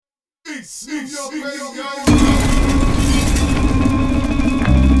Where's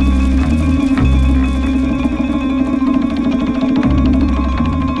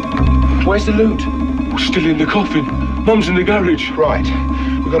the loot? Still in the coffin. Mum's in the garage. Right.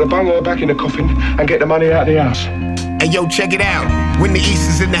 We've got to bung her back in the coffin and get the money out of the house. Hey, yo, check it out. When the East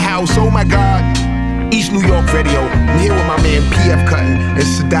is in the house, oh my God. EastNYRadio. I'm here with my man PF Cuttin, and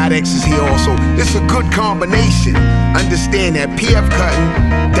Sadat X is here also. It's a good combination. Understand that PF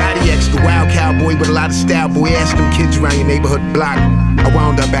Cuttin, Dottie X, the wild cowboy with a lot of style, boy. Ask them kids around your neighborhood block. I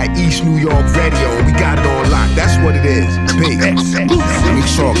wound up at EastNYRadio, and we got it on lock. That's what it is. Peace. Let me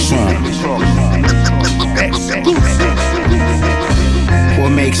talk some.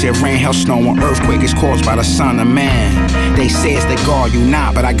 What makes it rain, hell, snow, and earthquake is caused by the son of man. They say it's the God, you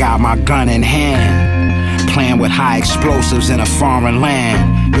not, but I got my gun in hand. Playing with high explosives in a foreign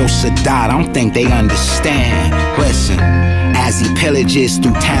land. Yo, Sadat, I don't think they understand. Listen, as he pillages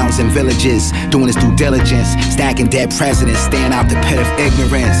through towns and villages, doing his due diligence, stacking dead presidents, staying out the pit of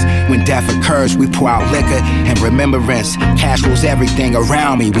ignorance. When death occurs, we pour out liquor and remembrance. Cash rules everything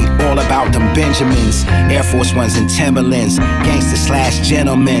around me, we all about them Benjamins. Air Force Ones and Timberlands,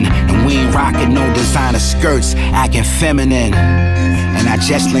 gangster/gentlemen. And we ain't rocking no designer skirts, acting feminine. And I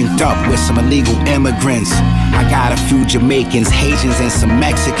just linked up with some illegal immigrants. I got a few Jamaicans, Haitians, and some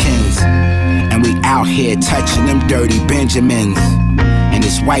Mexicans. And we out here touching them dirty Benjamins. In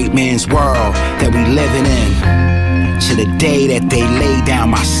this white man's world that we living in. To the day that they lay down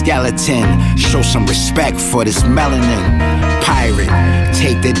my skeleton. Show some respect for this melanin. Pirate,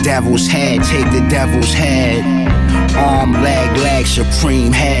 take the devil's head, take the devil's head. Arm, leg,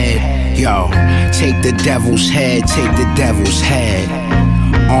 supreme head. Yo, take the devil's head, take the devil's head.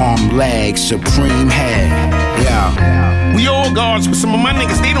 Arm, leg, supreme head. Yo. We all guards, but some of my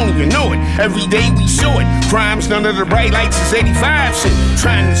niggas, they don't even know it. Every day we show it. Crimes under the bright lights is 85 shit.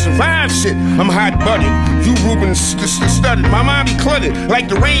 Trying to survive shit. I'm hot-butted. You Ruben studded. My mind be cluttered like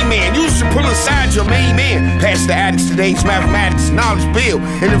the Rain Man. You should pull aside your main man. Pass the addicts today's mathematics, knowledge bill.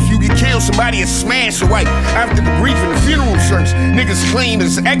 And if you get killed, somebody will smash your wife. After the grief and the funeral service, niggas claim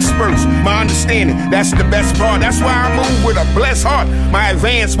as experts. My understanding, that's the best part. That's why I move with a blessed heart. My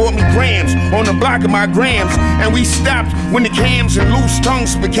advance bought me grams on the block of my grams. And we stopped when the cams and loose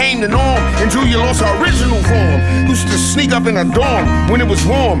tongues became the norm, and Julia lost her original form. Used to sneak up in a dorm when it was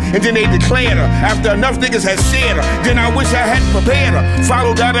warm, and then they declared her after enough niggas had shared her. Then I wish I had prepared her.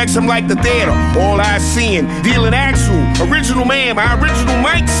 Followed that X, I'm like the theater. All I seen, dealing actual. Original man, my original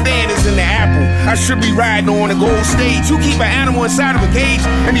mic stand is in the apple. I should be riding on a gold stage. You keep an animal inside of a cage,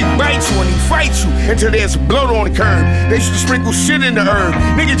 and he bites you and he fights you until there's blood on the curb. They used to sprinkle shit in the herb.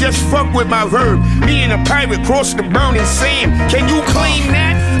 Nigga just fuck with my verb. Me and a pirate crossed the burning sand. Can you claim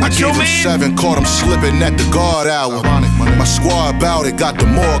that? I gave him 7, caught him slipping at the guard hour. My squad about it, got the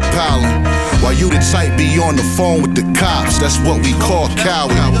morgue piling. While you the type be on the phone with the cops, that's what we call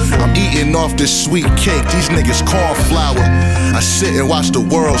coward. I'm eating off this sweet cake, these niggas cornflower. I sit and watch the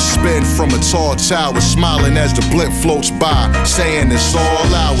world spin from a tall tower, smiling as the blimp floats by, saying it's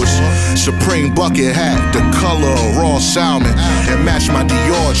all ours. Supreme bucket hat, the color of raw salmon, and match my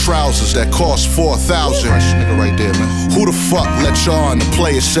Dior trousers that cost 4,000. Nigga right there, man. Who the fuck let y'all in the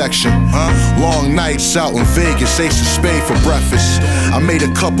player section? Long nights out in Vegas, ace of spade for breakfast. I made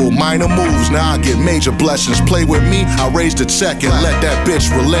a couple minor moves, now I get major blessings. Play with me, I raise the check and let that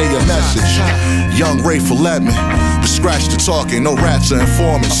bitch relay a message. Young Ray for Ledman, but scratch the talking, no rats or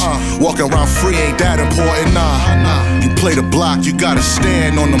informants. Walking around free ain't that important, nah. You play the block, you gotta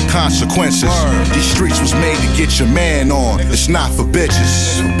stand on them consequences. These streets was made to get your man on, it's not for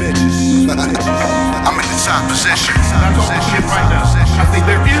bitches. I'm in the top position. That's all this shit right now. I think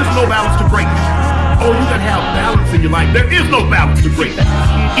there is no balance to greatness. Oh, you can have balance in your life. There is no balance to greatness.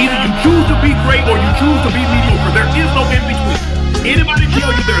 Either you choose to be great or you choose to be mediocre. There is no in between. Anybody tell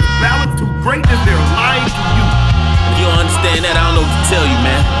you there's balance to greatness, they're lying to you. If you don't understand that, I don't know what to tell you,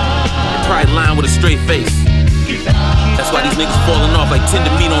 man. You're probably lying with a straight face. That's why these niggas falling off like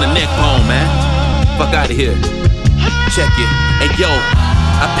tender meat on a neck bone, man. Fuck out of here. Check it. Hey, yo.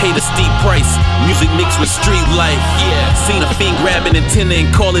 I paid a steep price, music mixed with street life. Yeah, seen a fiend grab an antenna and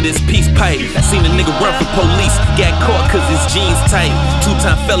call it his peace pipe. Seen a nigga run from police, got caught cause his jeans tight.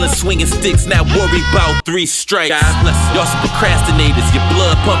 2-time fellas swinging sticks, not worried about 3 strikes. Y'all some procrastinators, your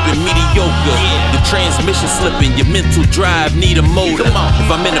blood pumping mediocre. Your transmission slipping, your mental drive need a motor. If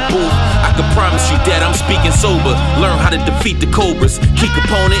I'm in the booth, I can promise you that I'm speaking sober. Learn how to defeat the cobras, keep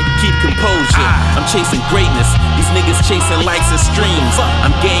opponent, keep composure. I'm chasing greatness, these niggas chasing likes and streams.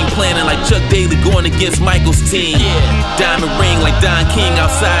 I'm game planning like Chuck Daly going against Michael's team. Diamond ring like Don King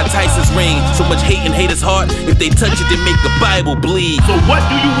outside Tyson's ring. So much hate in haters' heart, if they touch it, they make the Bible bleed. So what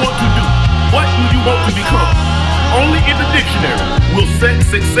do you want to do? What do you want to become? Only in the dictionary will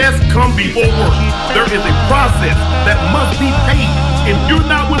success come before work. There is a process that must be paid. If you're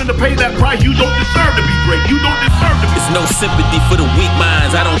not willing to pay that price, you don't deserve to be great. You don't deserve to be. It's no sympathy for the weak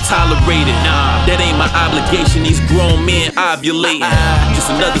minds, I don't tolerate it. Nah, that ain't my obligation, these grown men ovulating. Just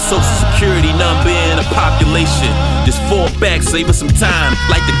another social security number in a population. Just fall back, save us some time,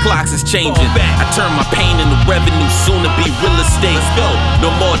 like the clocks is changing. I turn my pain into revenue, soon to be real estate. Let's go. No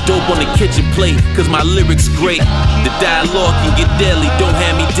more dope on the kitchen plate, cause my lyrics great. The dialogue can get deadly, don't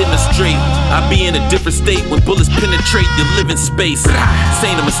have me demonstrate. I be in a different state when bullets penetrate your living space. This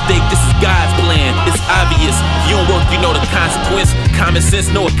ain't a mistake, this is God's plan, it's obvious. If you don't work, you know the consequence. Common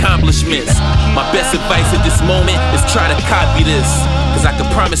sense, no accomplishments. My best advice at this moment is try to copy this, cause I can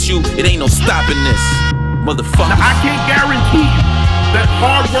promise you, it ain't no stopping this. Motherfucker. Now I can't guarantee you that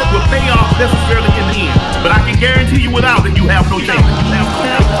hard work will pay off necessarily in the end, but I can guarantee you without it, you have no chance.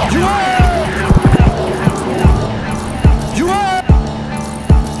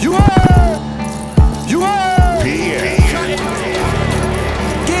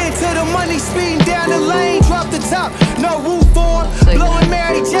 Speeding down the lane, drop the top, no roof on, blowing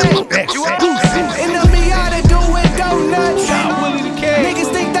Mary Jane. In the Miata doing donuts.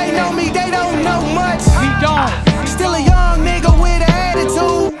 Niggas think they know me, they don't know much. Still a young nigga with an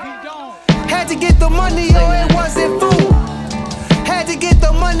attitude. Had to get the money or it wasn't food. Had to get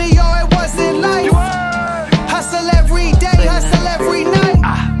the money or it wasn't life. Hustle every day, hustle every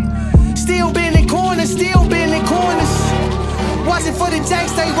night. Still been in corners, still been in corners. Wasn't for the jack,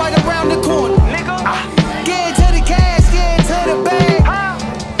 stay right around the corner. Get into the cash, get into the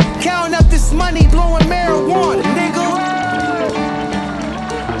bag. Counting up this money, blowing marijuana, nigga.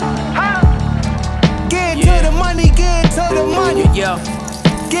 Get into the money, get into the money.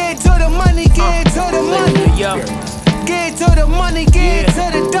 Get into the money, get into the money. Get into the money, get into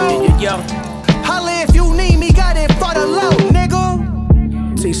the dough. Holla if you need me, got it for the low, nigga.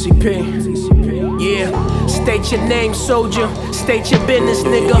 TCP, yeah. State your name, soldier. State your business,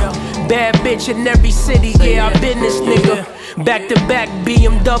 nigga. Bad bitch in every city, yeah, I been this nigga. Back to back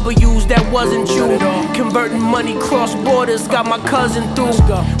BMWs, that wasn't you. Converting money cross borders, got my cousin through.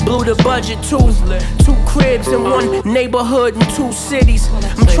 Blew the budget too. 2 cribs in one neighborhood in 2 cities.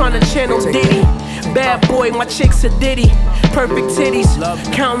 I'm trying to channel Diddy. Bad boy, my chick's a ditty. Perfect titties,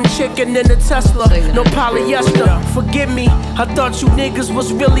 counting chicken in the Tesla. No polyester, forgive me. I thought you niggas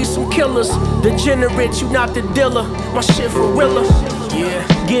was really some killers. Degenerate, you not the dealer. My shit for realer.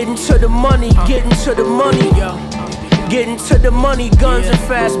 Yeah, getting to the money, getting to the money. Getting to the money, guns and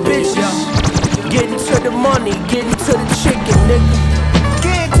fast bitches. Getting to the money, getting to the chicken, nigga.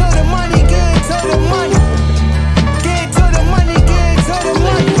 Get to the money, get to the money. Get to the money, get to the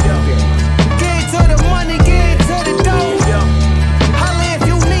money. Get to the money, get to the dough. Holla if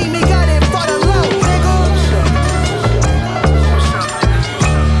you need me, got it for the low, nigga.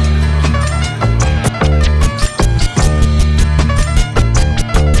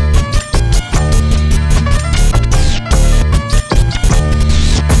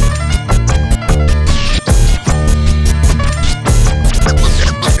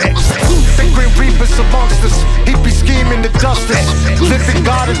 Amongst us, he be scheming to justice. Living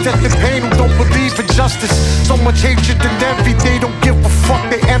God is death and pain who don't believe in justice. So much hatred and envy, they don't give a fuck,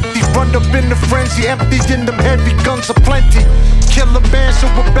 they empty. Run up in the frenzy, empty in them heavy guns aplenty. Kill a man so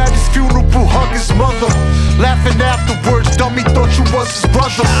bad his funeral, hug his mother. Laughing afterwards, dummy thought you was his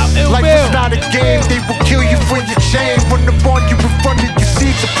brother. Life is not a game, they will kill you for your chain. Run up on you in front of your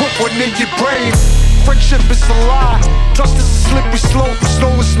seats and put one in your brain. Friendship is a lie, trust is a slippery slope.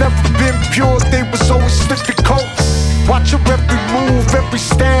 Snow has never been pure, they was always slippy coats. Watch your every move, every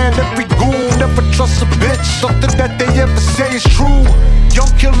stand, every goon. Never trust a bitch, something that they ever say is true.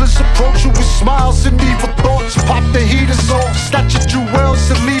 Young killers approach you with smiles and evil thoughts. Pop the heaters off, snatch your jewels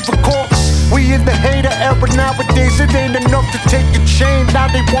and leave a corpse. We in the hater era nowadays, it ain't enough to take a chain. Now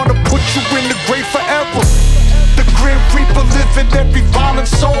they wanna put you in the grave forever. The Grim Reaper live in every violent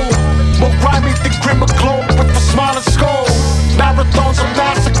soul. More grimy than Grim clone with a smiling skull. Marathons of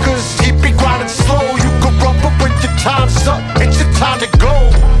massacres, he be grinding slow. You can run, but when your time's up, it's your time to go.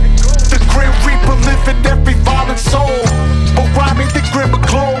 The Grim Reaper live in every violent soul. More grimy than Grim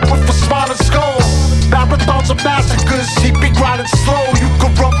clone with a smiling skull. Marathons of massacres, he be grinding slow. You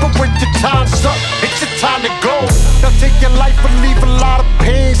can run, but when your time's up, it's your time to go. They'll take your life and leave a lot of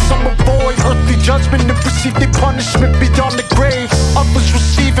pain. Some avoid earthly judgment and receive their punishment beyond the grave. Others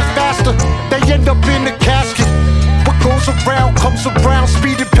receive it faster, they end up in the casket. around, comes around,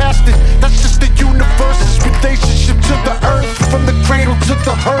 speeding past it. That's just the universe's relationship to the earth. From the cradle to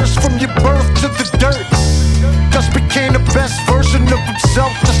the hearse, from your birth to the dirt. Just became the best version of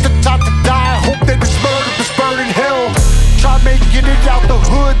himself, just the time to die. Hope that his murder is burned in hell. Try making it out the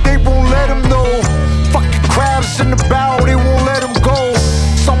hood, they won't let him know. Fucking crabs in the barrel, they won't let him go.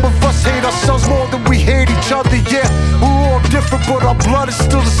 Some of us hate ourselves more than we hate each other, yeah. We're all different, but our blood is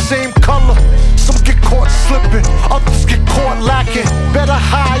still the same color. Some get caught slipping, others get caught lacking. Better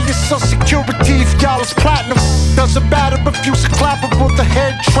hide your social security if y'all is platinum. Doesn't matter if you's a clapper or the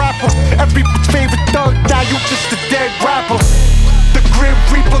head trapper. Everyone's favorite thug, now you just a dead rapper. The Grim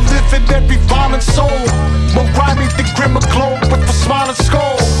Reaper live in every violent soul. More grimy than Grim Clone with a smiling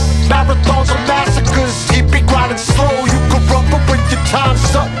skull. Marathons or massacres, he be grinding slow. You corrupt, but when your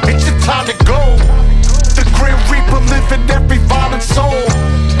time's up, it's your time to go. The Grim Reaper live in every violent soul.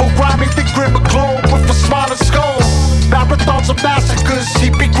 More grimy than Grim Clone with a smiling skull. Marathons or massacres,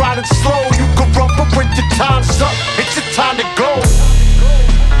 he be grinding slow. You corrupt, but when your time's up, it's your time to go.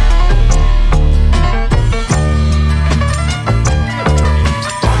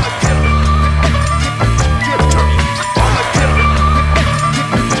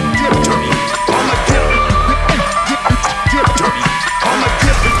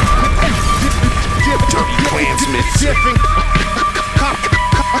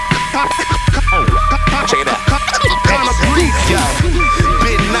 Check it out.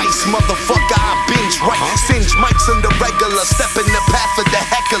 Been nice, motherfucker, I binge right. Singe mics on the regular, step in the path of the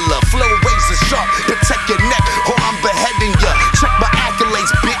heckler. Flow razor sharp, protect your neck, or I'm beheading ya. Check my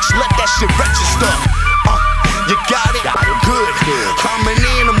accolades, bitch, let that shit register. You got it? Good. I'm an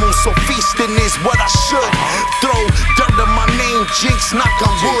animal, so feasting is what I should. Throw dirt on my name, jinx, knock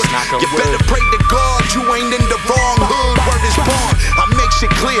on wood. You better pray to God you ain't in the wrong hood. Word is born, I make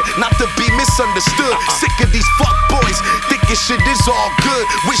shit clear, not to be misunderstood. Sick of these fuck boys, thinking shit is all good.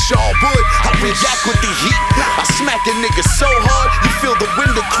 Wish y'all would, I react with the heat. I smack a nigga so hard, you feel the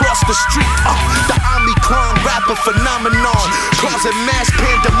wind across the street. The Omicron rapper phenomenon, causing mass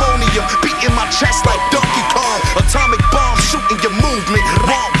pandemonium, beating my chest like Donkey Kong. Atomic bomb shooting your movement.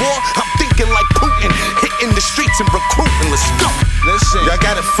 Want war? I'm thinking like Putin. Hitting the streets and recruiting. Let's go. Listen, y'all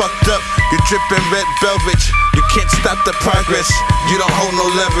got it fucked up. You dripping red velvet. You can't stop the progress. You don't hold no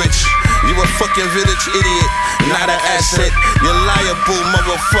leverage. You a fucking village idiot, not an asset. You're liable,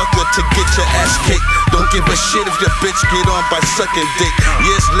 motherfucker, to get your ass kicked. Don't give a shit if your bitch get on by sucking dick.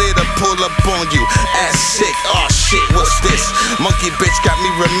 Years later, pull up on you, ass sick. Oh shit, what's this? Monkey bitch got me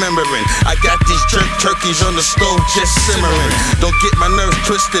remembering. I got these jerk turkeys on the stove just simmering. Don't get my nerves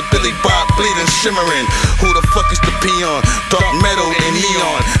twisted, Billy Bob bleeding, shimmering. Who the fuck is the peon? Dark metal and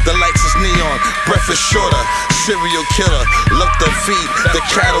neon. The lights is neon, breath is shorter. Serial killer, love to feed the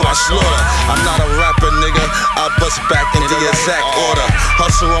cattle I slaughter. I'm not a rapper, nigga. I bust back in the exact order.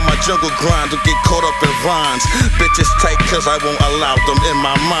 Hustle on my jungle grind to get caught up in vines. Bitches tight cause I won't allow them in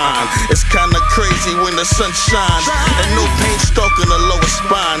my mind. It's kinda crazy when the sun shines and no pain stalking the lower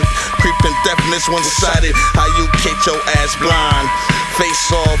spine. Creeping deafness one-sided, how you kick your ass blind.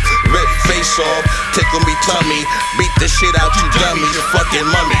 Face off, rip face off, tickle me tummy, beat the shit out you dummies, fucking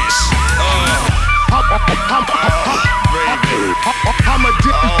mummies. I'm a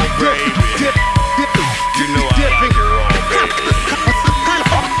dip, dip. You know I like it raw, baby.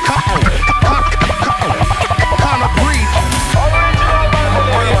 Kinda breathe.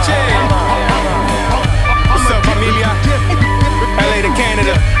 Oye, che. What's up, familia? LA to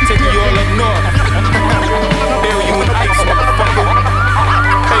Canada, taking you all up north. Bury you in ice, motherfucker.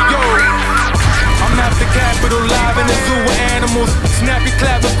 Hey, yo. I'm at the Capitol, live in the zoo with animals. Snap your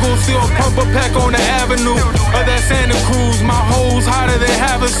clavicle, see a purple pack on the avenue. Of that Santa Cruz, my hoes hotter than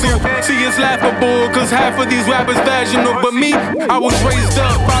Havasu. See, it's laughable, cause half of these rappers vaginal. But me, I was raised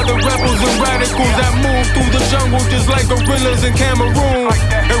up by the rebels and radicals that move through the jungle just like gorillas in Cameroon.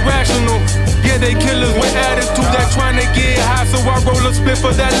 Irrational, yeah, they killers with attitude that trying to get high, so I roll a spit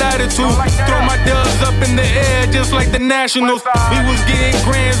for that latitude. Throw my dubs up in the air just like the Nationals. We was getting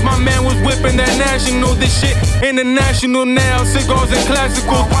grands, my man was whipping that national. This shit international now, cigars and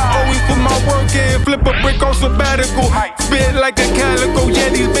classicals. Always put my work in, flip a brick on sabbatical. Spit like a calico, yeah,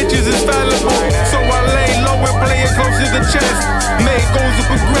 these bitches is fallible. So I lay low and play it close to the chest. Make goals to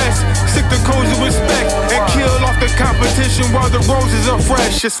progress, stick to codes of respect, and kill off the competition while the roses are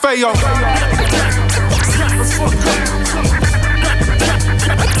fresh. It's Fayo.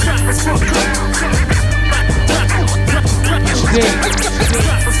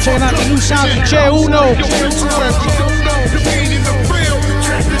 Checking out the new sound of Che Uno.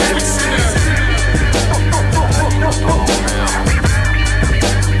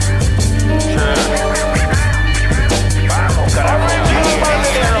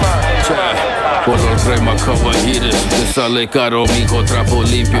 trae más caballeros. Te sale caro, mijo, trapo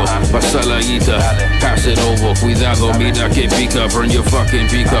limpio. Pasa la guita, pass it over. Cuidado, mira que pica. Burn your fucking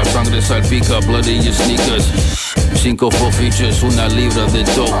pica. Sangre salpica, blood in your sneakers. 5 full features, una libra de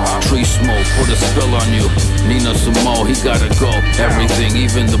dope. Tree smoke, put a spell on you. Nina Simone, he gotta go. Everything,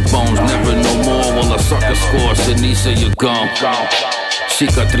 even the bones, never no more. While a sucker score, ceniza, you're gone.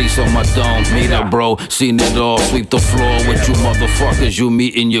 Cicatrice on my dome, mira bro, seen it all. Sweep the floor with you motherfuckers you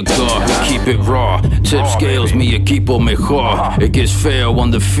meet in your car. We keep it raw, tip scales, mi equipo mejor. It gets fair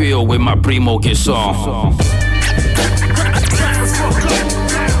on the field with my primo gets on.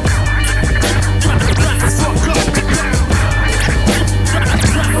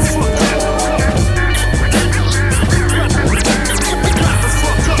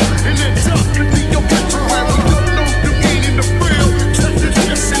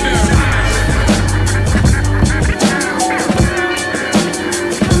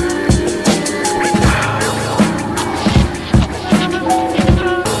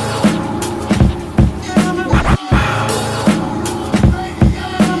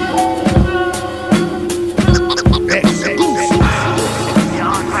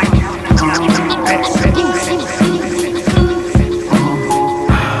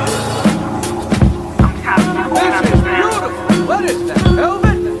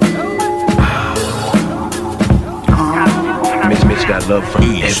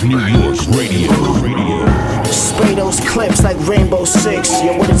 EastNYRadio. Spray those clips like Rainbow Six.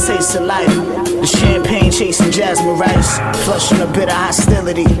 Yeah, what it tastes of life. The champagne chasing jasmine rice, flushing a bit of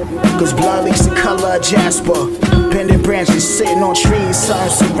hostility. Cause blood leaks the color of jasper. Bending branches sitting on trees,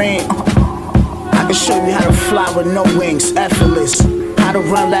 something serene. I can show you how to fly with no wings, effortless. How to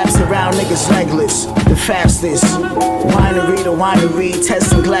run laps around niggas legless, the fastest. Winery to winery,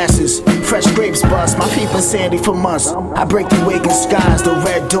 testing glasses. Fresh grapes bust, my feet been sandy for months. I break the waking skies, the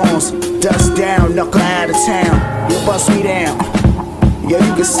red dawns. Dust down, knuckle out of town. You bust me down. Yeah,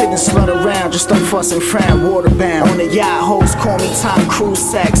 you can sit and slut around, just don't fuss and frown, waterbound. On the yacht, hoes call me Tom Cruise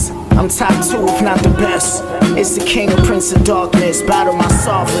sex. I'm top 2 if not the best. It's the king and prince of darkness, battle my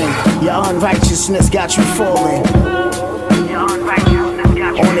sovereign. Your unrighteousness got you falling.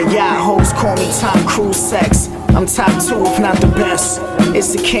 On the yacht, hoes call me Tom Cruise sex. I'm top 2 if not the best.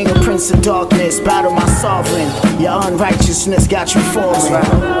 It's the king and prince of darkness, battle my sovereign. Your unrighteousness got you falling.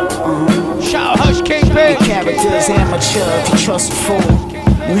 Shout Hush Kingpin. The character's amateur if you trust a fool.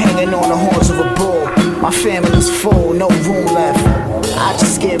 You hanging on the horns of a bull. My family's full, no room left. I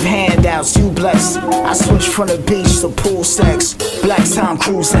just give handouts, you bless. I switch from the beach to pool sex. Black Tom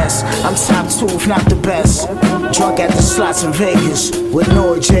Cruise-esque. I'm top 2 if not the best. Drunk at the slots in Vegas with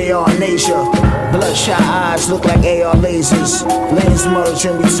Noy, JR, and Asia. Bloodshot eyes look like AR lasers. Lanes merge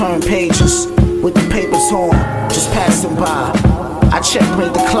and we turn pages. With the papers on, just passing by. I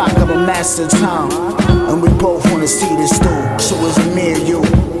checkmate the clock, I'm a master of time. And we both wanna see this through, so it's me and you.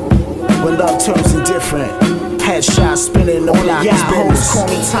 When love turns indifferent, headshot spinning the block. Yeah, hoes call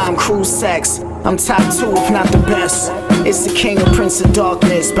me Tom Cruise sex. I'm top 2 if not the best. It's the king and prince of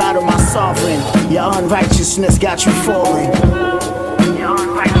darkness, battle my sovereign. Your unrighteousness got you falling.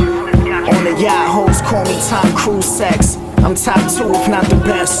 On the yacht, hoes call me Tom Cruise sex. I'm top 2 if not the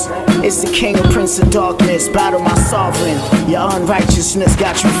best. It's the king and prince of darkness, battle my sovereign. Your unrighteousness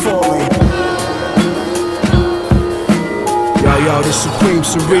got you falling. Yo, this Supreme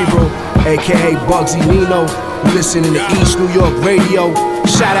Cerebral, aka Bugsy Nino. You listening to EastNYRadio.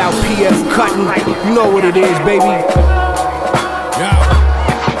 Shout out PF Cutting. You know what it is, baby.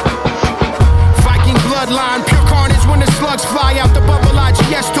 Viking bloodline, pure carnage when the slugs fly out the bubble.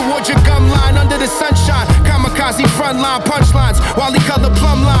 IGS towards your gum line under the sunshine. Kamikaze frontline punchlines, Wally color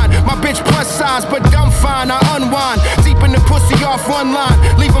plumb line. My bitch plus size, but dumb fine. I unwind deep in the pussy off one line.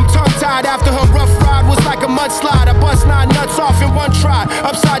 Leave them tongue tied after her rough ride was like a mudslide. I bust 9 nuts off in one try.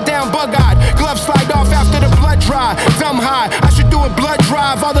 Upside down, bug eyed. Gloves slide off after the blood dry. Dumb high, I should do a blood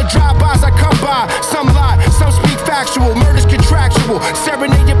drive. All the drive-bys I come by. Some lie, some speak factual. Murder's contractual.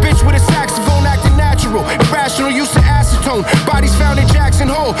 Serenade your bitch with a saxophone, acting natural. Irrational use of acetone. Bodies found in Jackson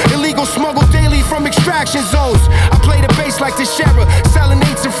Hole. Illegal smuggle daily from extraction zones. I play the bass like the sheriff. Selling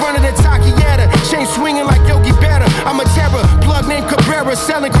 8s in front of the Taquieta. Chain swinging like Yogi Berra. I'm a terror. Plug named Cabrera.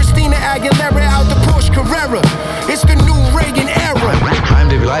 Selling Christina Aguilera out the Porsche Carrera. It's the new Reagan era. I'm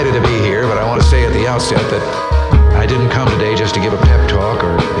delighted to be here, but I want to say at the outset that I didn't come today just to give a pep talk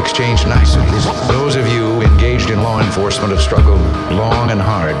or exchange niceties. Those of you engaged in law enforcement have struggled long and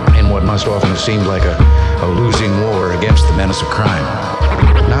hard in what must often have seemed like a losing war against the menace of crime.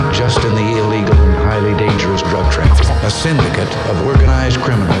 Not just in the illegal and highly dangerous drug traffic. A syndicate of organized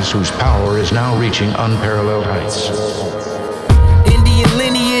criminals whose power is now reaching unparalleled heights. Indian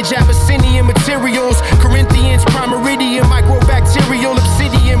lineage, Abyssinian material. materials. Corinthians, prime meridian, microbacterial,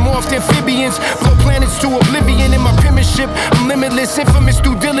 obsidian, morphed amphibians. Blow planets to oblivion in my penmanship. I'm limitless, infamous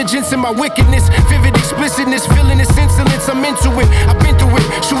due diligence in my wickedness. Vivid explicitness, villainous insolence, I'm into it. I've been through it.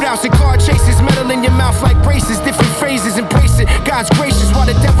 Shootouts and car chases, metal in your mouth like braces. Different phrases, embrace it. God's gracious while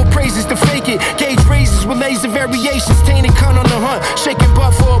the devil praises to fake it. Gauge raises with laser variations. Tainted cunt on the hunt. Shaking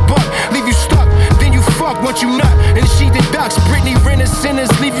butt for a buck. Leave you stuck, then you fuck once you nut. And she deducts. Britney Renner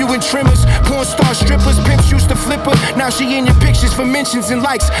sinners, leave you in tremors. Porn star strippers, pimps used to flip her. Now she in your pictures for mentions and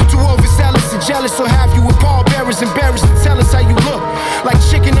likes. Too overzealous and jealous, or have you with pallbearers embarrassed to tell us how you look. Like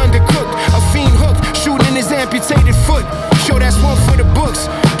chicken undercooked, a fiend hooked, shooting his amputated foot. Sure, that's one for the books.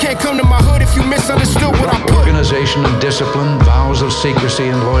 Can't come to my hood if you misunderstood what I put. Organization and discipline, vows of secrecy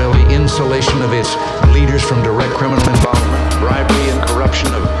and loyalty, insulation of its leaders from direct criminal involvement, bribery and corruption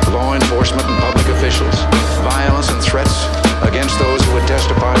of law enforcement and public officials, violence and threats against those who would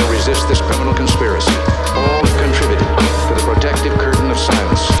testify or resist this criminal conspiracy. All have contributed to the protective curtain of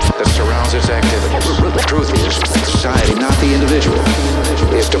silence that surrounds its activities. The truth is, society, not the individual,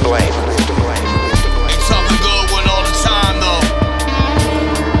 is to blame. They talking good one all the time, though.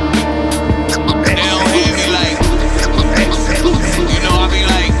 They don't hear me like, you know, I be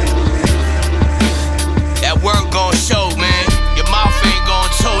like, that work gon' show, man. Your mouth ain't gon'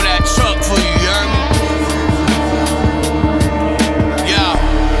 tow that truck for you, you heard me?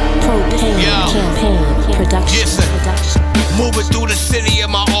 Production. Moving through the city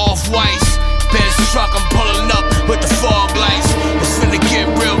in my off-whites. Benz truck, I'm pulling up with the fog lights. It's finna get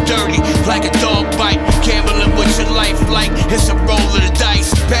real dirty, like a dog bite. Gambling with your life like it's a roll of the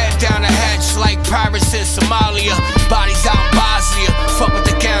dice. Bad down the hatch like pirates in Somalia. Bodies out in Bosnia, fuck with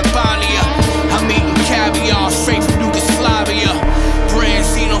the Campania. I'm eating caviar straight from Yugoslavia.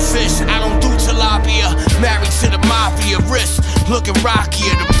 Branzino fish, I don't do tilapia. Married to the mafia, wrist looking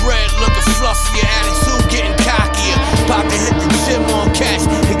rockier. The bread looking fluffier, attitude getting cockier. About to hit the gym on cash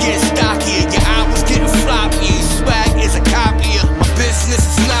and get stockier. Your hours getting floppier, your swag is a copier. My business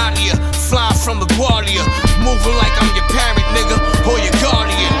is naughtier, flying from LaGuardia. Moving like I'm your parent, nigga, or your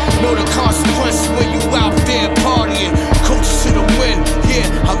guardian. Know the consequences when you out there partying. Coaches to the win,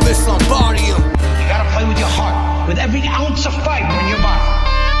 yeah, I list Lombardium. You gotta play with your heart, with every ounce of fiber in your body.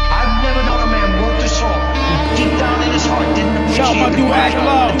 I've never known a man work this hard, deep down in his heart didn't appreciate the grind.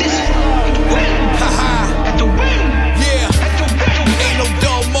 But this is had to win. Had to win. Yeah. Had to win. Ain't no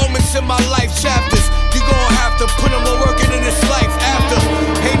dull moments in my life chapters. You gon' have to put them to work in this life after.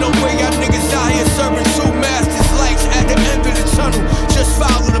 Ain't no way y'all niggas out here serving two masters. Lights at the end of the tunnel. Just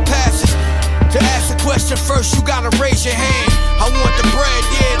follow the passage. To ask a question first, you gotta raise your hand. I want the bread,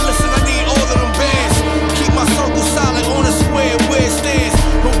 yeah. Listen, I need all of them bands. Keep my circle solid on a square where it stands.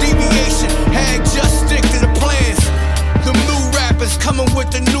 No deviation, had just stick to the plans. Them new rappers coming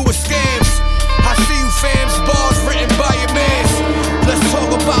with the newest scams. I see you fams, bars written by your mans. Let's talk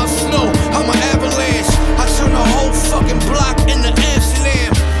about snow, I'm an avalanche. I turn the whole fucking block into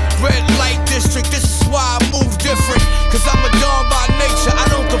Amsterdam. Red light district, this is why I move different. Cause I'm a dog by nature, I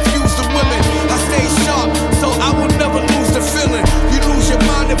don't confuse the women. I stay sharp, so I will never lose the feeling. You lose your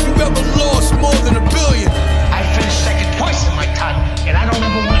mind if you ever lost more than $1 billion. I finished second twice in my time, and I don't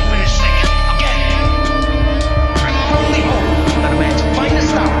ever want to finish second again. I firmly hope that a man's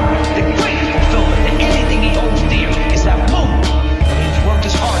finest hour, the greatest fulfillment in anything he holds dear, is that moment when he's worked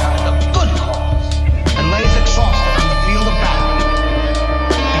his heart out in a good cause and lays exhausted on the field of battle.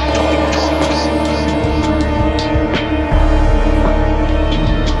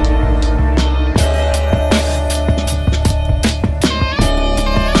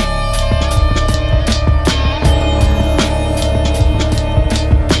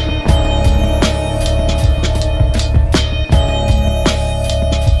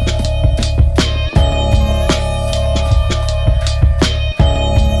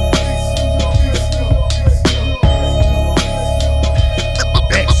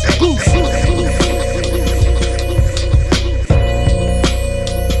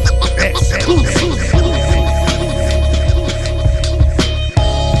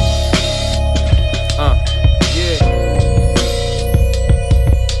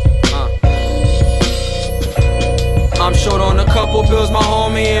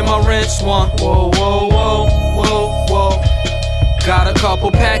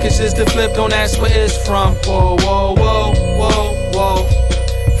 Couple packages to flip, don't ask where it's from. Whoa, whoa, whoa, whoa, whoa.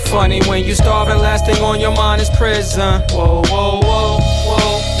 Funny when you starving, last thing on your mind is prison. Whoa, whoa, whoa,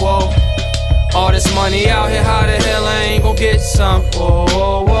 whoa, whoa. All this money out here, how the hell I ain't gon' get some? Whoa,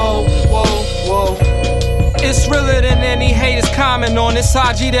 whoa, whoa, whoa, whoa. It's realer than any haters comment on. It's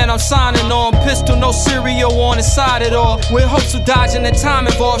IG that I'm signing on. Pistol, no cereal on the side at all. With hopes of dodging the time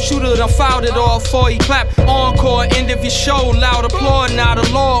involved. Shooter done fouled it all. Before he clap, encore, end of your show. Loud applaud, now the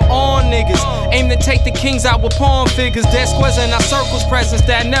law on niggas. Aim to take the kings out with pawn figures. Dead squares in our circles, presence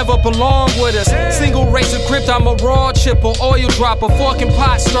that never belong with us. Single razor gripped, I'm a raw chipper, oil dropper, forking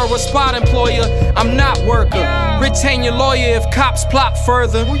pot stirrer, spot employer. I'm not worker. Retain your lawyer if cops plot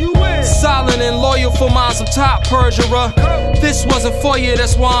further. Solid and loyal for minds of top perjurer. This wasn't for you,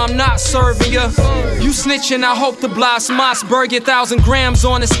 that's why I'm not serving you. You snitching, I hope to blossom. Mossberg, 1,000 grams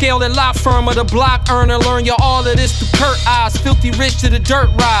on the scale, that lot firmer. The block earner, learn you all of this through Kurt eyes. Filthy rich to the dirt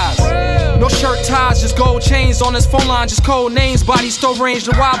rise. No shirt ties, just gold chains on his phone line, just code names. Bodies still range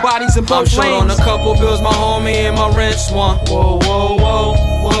the wild bodies in both lanes. I'm short on a couple bills, my homie and my rent's one. Whoa, whoa, whoa,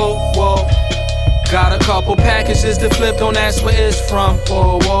 whoa, whoa. Got a couple packages to flip, don't ask where it's from.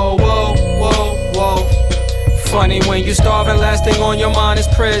 Whoa, whoa, whoa, whoa, whoa. Funny when you starving, last thing on your mind is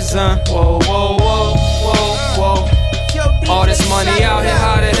prison. Whoa, whoa, whoa, whoa, whoa. All this money out here,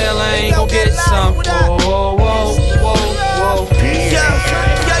 how the hell I ain't gon' get some? Whoa, whoa, whoa, whoa, whoa.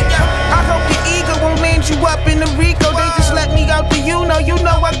 I hope the eagle won't land you up in the Rico. They just let me out the you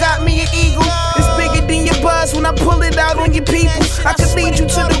know I got me an eagle. It's bigger than your buzz when I pull it out on your people. I could lead you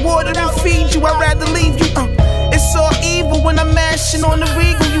to the water and feed you, I'd rather leave you. It's all evil when I'm mashing on the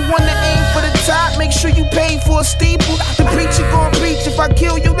regal. You wanna aim for the top, make sure you pay for a steeple. The preacher gon' preach, if I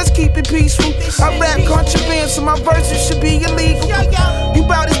kill you, let's keep it peaceful. I rap contraband, so my verses should be illegal. You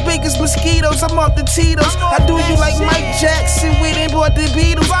bout as big as mosquitoes, I'm off the Tito's. I do you like Mike Jackson, we done bought the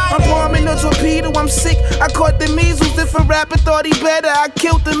Beatles. I'm bombing a torpedo, I'm sick, I caught the measles. If a rapper thought he better, I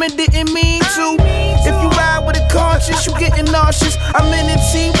killed him and didn't mean to. If you ride with a conscience, you getting nauseous. I'm in a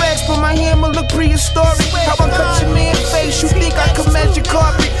T-Rex, but my hammer look prehistoric. How I cut your man face, you think I could measure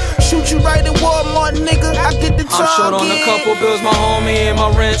carpet? Shoot you right at Walmart, nigga, I get the target. I'm short on a couple bills, my homie and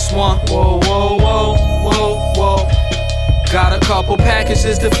my rent's one. Whoa, whoa, whoa, whoa, whoa. Got a couple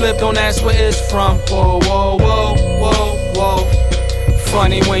packages to flip, don't ask where it's from. Whoa, whoa, whoa, whoa, whoa.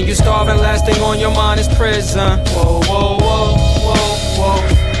 Funny when you starving, last thing on your mind is prison. Whoa, whoa, whoa, whoa,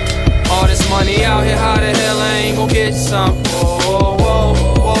 whoa. All this money out here, how the hell I ain't gon' get some? Whoa, whoa, whoa,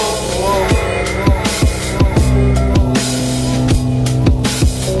 whoa, whoa.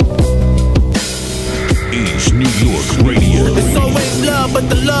 EastNYRadio. It's always love, but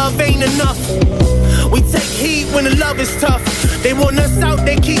the love ain't enough. We take heat when the love is tough. They want us out,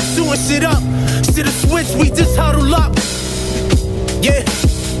 they keep doing shit up. Shit a switch, we just huddle up. Yeah,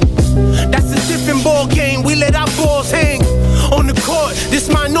 that's a different ball game. We let our balls hang on the court. This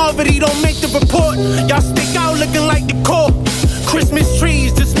minority don't make the report. Y'all stick out looking like the core. Christmas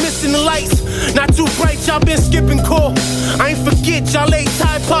trees just missing the lights. Not too bright, y'all been skipping core. I ain't forget y'all ate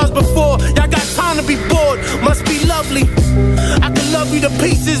Tide Pods before. Y'all got time to be bored, must be lovely. I can love you to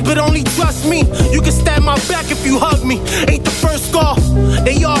pieces, but only trust me. You can stab my back if you hug me. Ain't the first scar,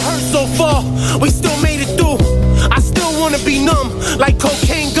 they all hurt so far. We still made it through. I still wanna be numb, like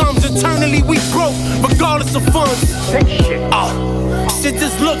cocaine gums. Eternally we broke, regardless of funds. Shit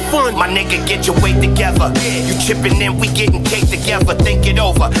just look fun. My nigga, get your weight together. You chipping in, we getting cake together. Think it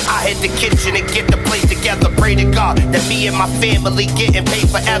over. I hit the kitchen and get the plate together. Pray to God that me and my family getting paid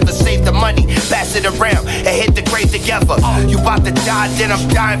forever. Save the money, pass it around, and hit the grave together. You about to die, then I'm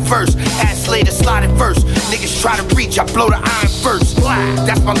dying first. Ass later, sliding first. Niggas try to reach, I blow the iron first.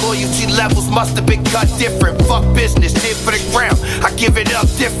 That's my loyalty levels, must have been cut different. Fuck business, did for the ground, I give it up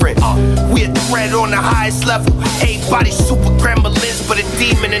different. We a threat on the highest level. Everybody super gremlins, but a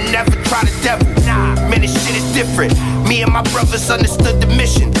demon and never try the devil. Man, this shit is different. Me and my brothers understood the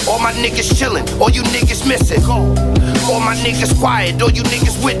mission. All my niggas chillin', all you niggas missing. All my niggas quiet, all you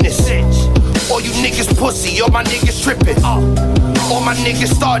niggas witness. All you niggas pussy, all my niggas trippin'. All my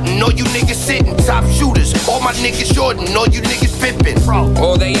niggas starting, all you niggas sitting. Top shooters, all my niggas Jordan, all you niggas pimpin'.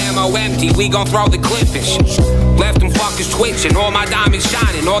 All they ammo empty, we gon' throw the clip and shit. Left them fuckers twitching, all my diamonds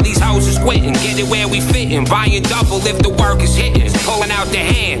shining. All these hoes is quitting, get it where we fitting. Buying double if the work is hitting. Pulling out the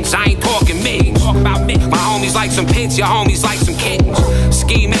hands, I ain't talking millions. Talk about me. My homies like some pits, your homies like some kittens.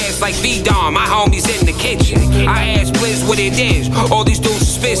 Ski mask like V-Don, my homies in the kitchen. I ask Blizz what it is, all these dudes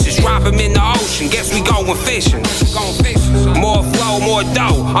suspicious. Drop them in the ocean, guess we going fishing. More flow, more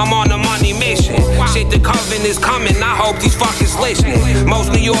dough, I'm on a money mission. Shit, the coven is coming, I hope these fuckers listening.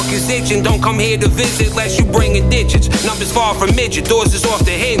 Most New Yorkers itching, don't come here to visit unless you bringing digits. Numbers far from midget, doors is off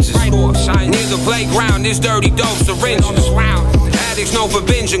the hinges. Near the playground, there's dirty dope syringes. Had addicts known for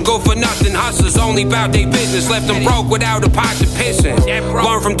binging, go for nothing. Hustlers only bout their business. Left them broke without a pot to piss in.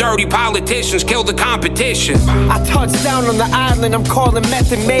 Learn from dirty politicians, kill the competition. I touched down on the island, I'm calling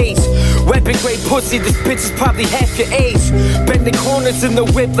meth and maize. Weapon grade pussy, this bitch is probably half your age. Bending corners in the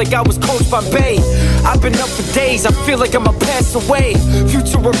whip like I was coached by Bay. I've been up for days, I feel like I'ma pass away.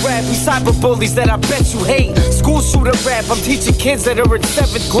 Future of rap, we cyber bullies that I bet you hate. School shooter rap, I'm teaching kids that are in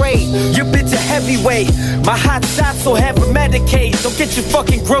 7th grade. Your bitch a heavyweight, my hot shots will have a Medicaid. Don't get your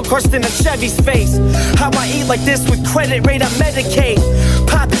fucking grill crushed in a Chevy's face. How I eat like this with credit rate, I medicate.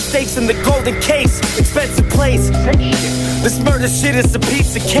 Popping steaks in the golden case, expensive place. This murder shit is a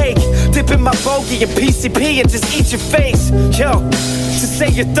piece of cake. Dip in my bogey and PCP and just eat your face. Yo, to say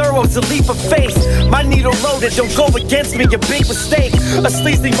you're thorough is a leap of faith. My needle loaded, don't go against me, a big mistake. A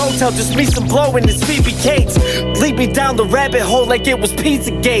sleazy motel, just me some blow in his Phoebe Cates. Lead me down the rabbit hole like it was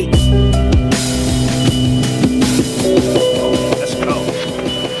Pizzagate. Let's go.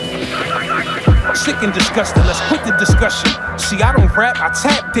 Sick and disgusting, let's quit the discussion. See, I don't rap, I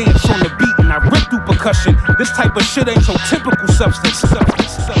tap dance on the beat and I rip through percussion. This type of shit ain't your typical substance.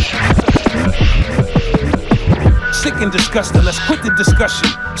 Sick and disgusting, let's quit the discussion.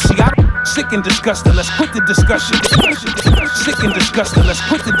 See, I don't. Sick and disgusting, let's quit the discussion. Sick and disgusting, let's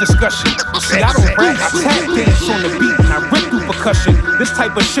quit the discussion. See, I don't rap, I tap dance on the beat and I rip through percussion. This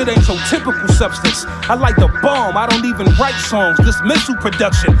type of shit ain't your typical substance. I like the bomb, I don't even write songs. This missile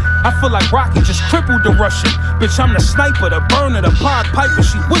production, I feel like Rocky just crippled the Russian. Bitch, I'm the sniper, the burner, the Pied Piper.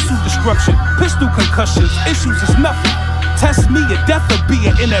 She whistle destruction, pistol concussions, issues is nothing. Test me, your death will be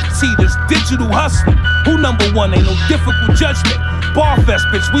an NFT, this digital hustling. Who number one, ain't no difficult judgment. Barfest,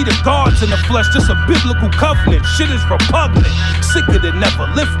 bitch, we the gods in the flesh, just a biblical covenant. Shit is repugnant, sicker than never.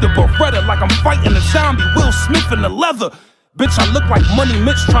 Lift the Beretta like I'm fighting a zombie, Will Smith in the leather. Bitch, I look like Money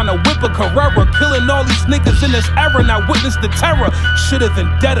Mitch tryna whip a Carrera. Killing all these niggas in this era, now witness the terror. Shit of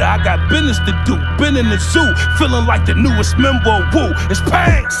vendetta, I got business to do. Been in the zoo, feeling like the newest member of Woo. It's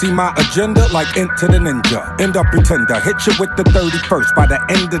pain. See my agenda like Enter the Ninja. End up pretender, hit you with the 31st. By the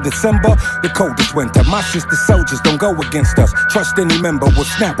end of December, the coldest winter. My sister soldiers don't go against us. Trust any member will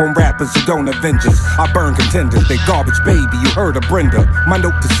snap on rappers who don't avenge us. I burn contenders, they garbage baby, you heard of Brenda. My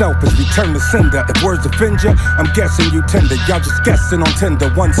note to self is return to sender. If words offend ya, I'm guessing you tender. Y'all just guessing on Tinder.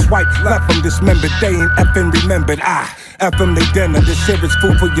 One swipe left from dismembered. They ain't effing remembered. Effing they dinner. This here is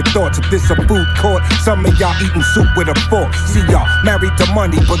food for your thoughts. If this a food court, some of y'all eating soup with a fork. See y'all married to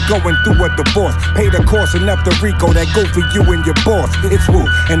money but going through a divorce. Pay the course enough to Rico that go for you and your boss. It's Woo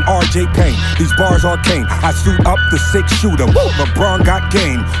and RJ Payne. These bars arcane. I suit up the 6-shooter. LeBron got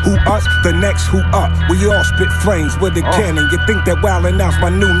game. Who us? The next who up. We all spit flames with a cannon. You think that Wildin' Out's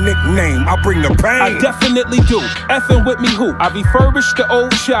my new nickname? I bring the pain. I definitely do. Effing with me who? I refurbished the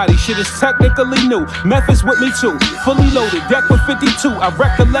old shoddy. Shit is technically new. Methods with me too. Fully loaded, deck with 52. I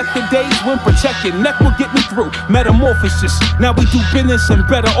recollect the days when protected neck will get me through. Metamorphosis. Now we do business in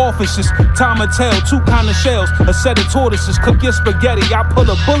better offices. Time will tell, 2 kind of shells, a set of tortoises. Cook your spaghetti. I pull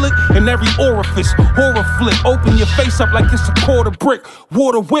a bullet in every orifice. Horror flick. Open your face up like it's a quarter brick.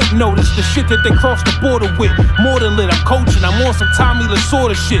 Water whip notice the shit that they cross the border with. More than lit, I'm coaching. I'm on some Tommy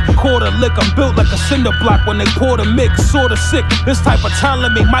Lasorda shit. Quarter lick, I'm built like a cinder block when they pour the mix. Sorta sick. This type of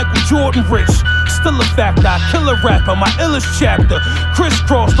talent make Michael Jordan rich. Still a factor, I kill a rapper, my illest chapter.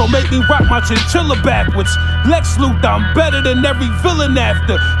 Crisscross don't make me rock my chinchilla backwards. Lex Luthor, I'm better than every villain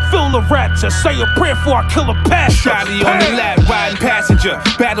after. Fill the rapture, say a prayer before I kill a pastor. Shotty on the lap, riding passenger.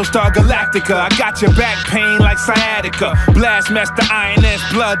 Battlestar Galactica, I got your back pain like sciatica. Blastmaster INS,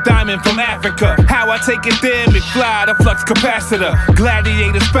 blood diamond from Africa. How I take it there, McFly, the flux capacitor.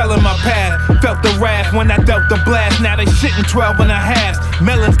 Gladiator spelling my path. Felt the wrath when I dealt the blast. Now they shitting 12 and a half.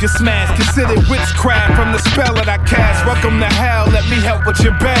 Melons get smashed, considered witchcraft from the spell that I cast. Welcome to hell, let me help with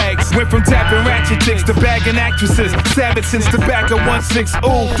your bags. Went from tapping ratchet chicks to bagging actresses. Savage since tobacco 1-6,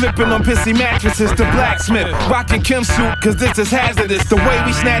 ooh, flipping on pissy mattresses to blacksmith. Rocking Kim suit, cause this is hazardous. The way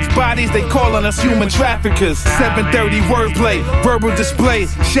we snatch bodies, they calling us human traffickers. 7:30 wordplay, verbal display,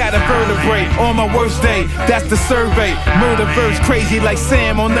 shatter vertebrae on my worst day. That's the survey. Murder verse crazy like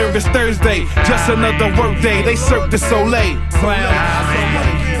Sam on Nervous Thursday. Just another work day, they Cirque du Soleil.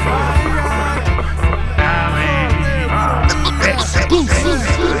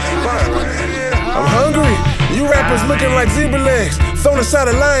 I'm hungry. You rappers looking like zebra legs, thrown inside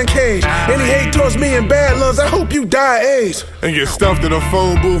a lion cage. Any hate towards me and bad lungs, I hope you die of AIDS. And get stuffed in a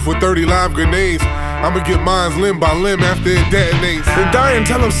phone booth with 30 live grenades. I'ma get mines limb by limb after it detonates. Then die and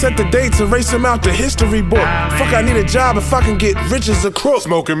tell them set the dates, erase them out the history book. Fuck, I need a job if I can get rich as a crook.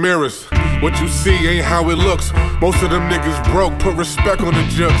 Smoking mirrors. What you see ain't how it looks. Most of them niggas broke, put respect on the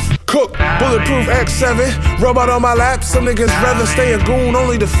jokes. Cook, bulletproof X7, robot on my lap. Some niggas rather stay a goon,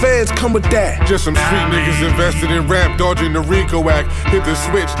 only the feds come with that. Just some street niggas invested in rap, dodging the Rico Act. Hit the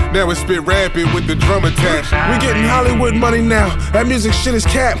switch, now it's spit rapid with the drum attached. We getting Hollywood money now, that music shit is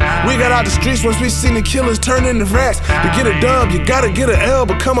capped. We got out the streets once we seen the killers turn into rats. To get a dub, you gotta get a L,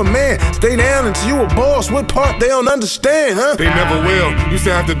 become a man. Stay down until you a boss, what part they don't understand, huh? They never will, used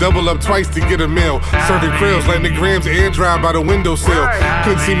to have to double up twice to get a meal. Serving krills like the grams air dry by the windowsill.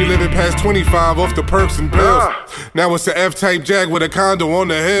 Couldn't see me living past 25 off the perks and pills. Now it's a F-type Jag with a condo on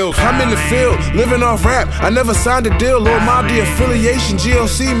the hills. I'm in the field, living off rap. I never signed a deal, Lord Mob the affiliation.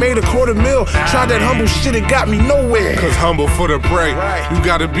 GLC made $250,000. Tried that humble shit, it got me nowhere. Cause humble for the prey, you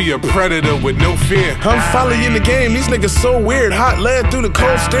gotta be a predator with no fear. I'm finally in the game, these niggas so weird. Hot lead through the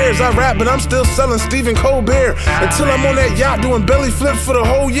cold stairs. I rap, but I'm still selling Stephen Colbert. Until I'm on that yacht doing belly flips for the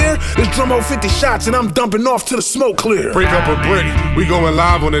whole year. This drum hold 50 shots and I'm dumping off till the smoke clear. Break up a brick, we going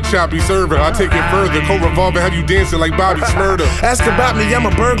live on a choppy server. I take it further, cold revolver have you dancing like Bobby Smurder. Ask about me, I'm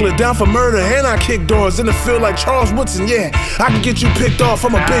a burglar, down for murder. And I kick doors in the field like Charles Woodson, yeah. I can get you picked off,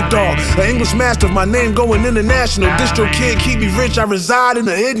 I'm a big dog. An English master, my name going international. Distro kid, keep me rich, I reside in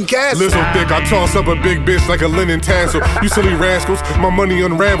a hidden castle. Lizzo thick, I toss up a big bitch like a linen tassel. You silly rascals, my money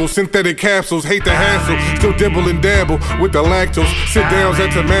unravels. Synthetic capsules, hate the hassle. Still dibble and dabble with the lactose. Sit downs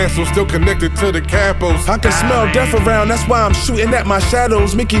at Tommaso, still connected to the capos. I can smell death around, that's why I'm shooting at my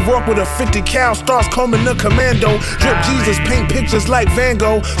shadows. Mickey Rourke with a 50 cal, stars combing the commando. Drip Jesus, paint pictures like Van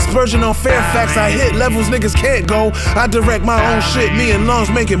Gogh. Spurgeon on Fairfax, I hit levels niggas can't go. I direct my own shit, me and Lungs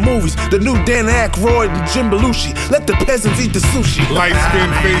making movies. The new Dan Aykroyd and Jim Belushi. Let the peasants eat the sushi. Light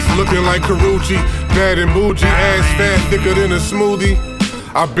skin face looking like Karuchi. Bad and bougie, ass fat, thicker than a smoothie.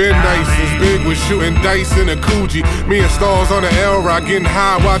 I been nice, as big with shooting dice in a Coogee. Me and Stars on the L-Rock getting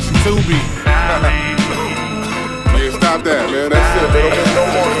high watching Tubi. Yeah, stop that, man. That's it. They don't get no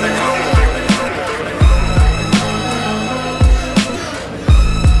more.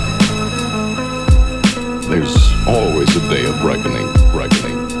 There's always a day of reckoning.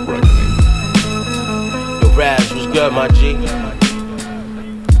 Yo, Raz, what's good, my G?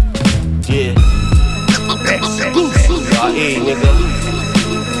 Yeah. R.E., nigga.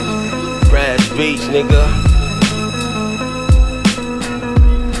 Raz Beats, nigga.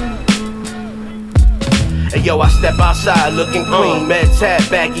 Hey yo, I step outside looking clean, mad tab,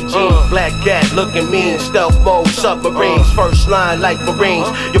 baggy jeans, black cat looking mean, stealth mode, submarines, first line like Marines.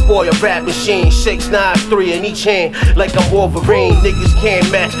 Your boy a rap machine, 6'9", 3 in each hand, like I'm Wolverine. Niggas can't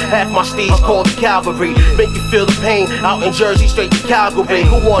match, half my steeds called the cavalry. Make you feel the pain, out in Jersey, straight to Calgary.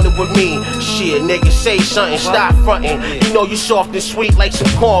 Who wanted with me? Shit, niggas say something, stop frontin'. You know you soft and sweet like some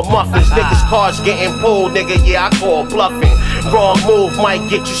corn muffins. Niggas cars getting pulled, nigga, yeah, I call bluffing. Wrong move might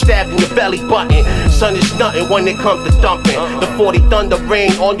get you stabbed in your belly button. Son, it's nothing when it comes to dumping. The 40 thunder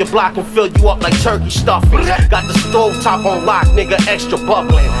rain on your block and fill you up like turkey stuffing. Got the stove top on lock, nigga, extra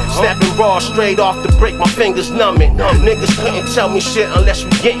bubbling. Snapping raw straight off the brick, my fingers numbing. Niggas couldn't tell me shit unless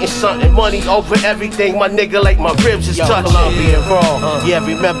we getting something. Money over everything, my nigga, like my ribs is touching. Columbia raw, yeah,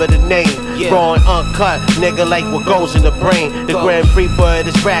 remember the name. Raw and uncut, nigga, like what goes in the brain. The Grand Prix of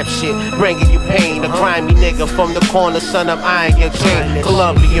this rap shit, bringing you pain. The grimy nigga from the corner, son, I'm eyeing your chain.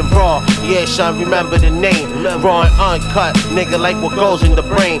 Colombian raw, yeah, son, remember the name. Raw and uncut, nigga, like what goes in the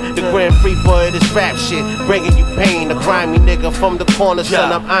brain. The Grand Prix of this rap shit, bringing you pain. The grimy nigga from the corner,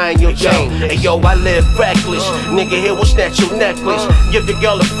 son, I'm eyeing your chain. Hey yo, I live reckless, nigga, here will snatch your necklace. Give the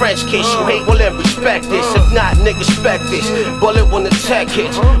girl a French kiss, you hate, well then respect this. If not, nigga, expect this. Bullet when the tech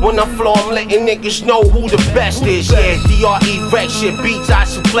hits, when I flow, I'm letting niggas know who the best is. Yeah, DRE wreck shit, beats, I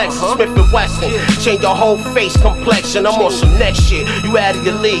suplex, Smith & Wesson. Change your whole face complexion, I'm on some next shit. You out of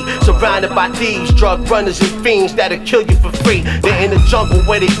your league, surrounded by thieves, drug runners and fiends that'll kill you for free. They're in the jungle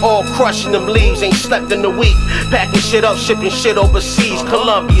where they all crushing them leaves, ain't slept in a week. Packing shit up, shipping shit overseas,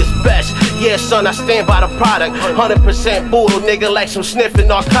 Colombia's best. Yeah, son, I stand by the product. 100% boodle, nigga, like some sniffing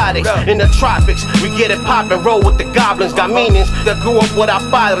narcotics. In the tropics, we get it poppin', roll with the goblins. Got meanings that grew up with our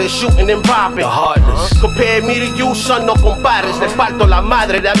fathers, shooting and robbing. The hardness. Compare me to you, son, no compares. Le parto la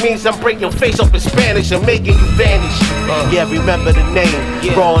madre, that means I'm breaking your face up in Spanish and making you vanish. Yeah, remember the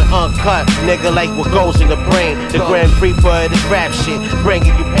name. Raw and uncut, nigga, like what goes in the brain. The Grand Prix of this rap shit,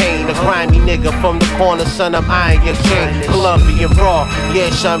 bringing you pain. The grimy nigga from the corner, son, I'm eyeing your chain. Colombian raw, yeah,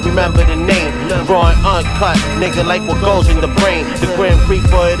 son, remember the name. Raw and uncut, nigga, like what goes in the brain. The Grand Prix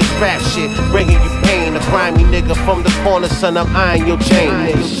of this rap shit, bringing you pain. The grimy nigga from the corner, son, I'm eyeing your chain.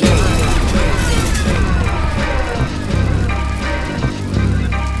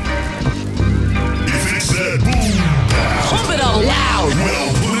 If it's that boom, pump it up loud.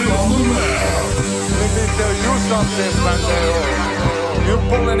 Well, put it on the map. Let me tell you something, Bandero. You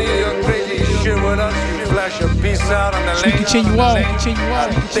pull any of your crazy shit with us, you flash your peace out on the lane. Continue on.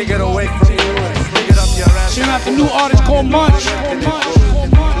 Take it away from you and stick it up your ass. Check out the new artist called Munch.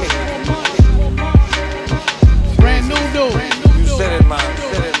 Brand new dude. You said it, man.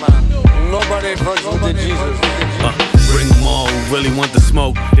 Nobody fucks with the Jesus. Bring them all who really want the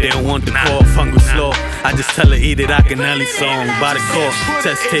smoke. They don't want the cough, hungry slow. I just tell her eat it, I can Nelly song. By the course,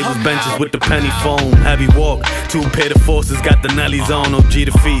 test tables, benches with the penny foam. Heavy walk, 2 pair of forces, got the Nellies on. OG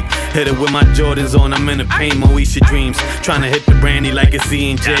to feet, hit it with my Jordans on. I'm in the pain, Moesha dreams. Trying to hit the brandy like it's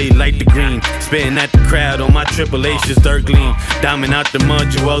E&J, light the green. Spitting at the crowd on my Triple H's dirt gleam. Diamond out the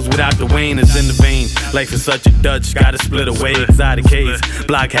mud, jewels without the Wayne is in the vein. Life is such a Dutch, gotta split away, exotic haze.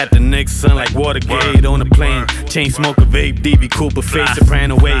 Block had the Knicks, sun like Watergate on the plane. Chain smoker, vape, DB Cooper, face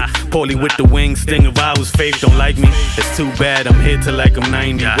soprano way. Paulie with the wings, sting of ours, faith don't like me. It's too bad, I'm here till like I'm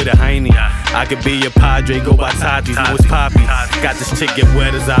 90 with a Heine. I could be your Padre, go by Tatis, know it's Poppy. Got this chick get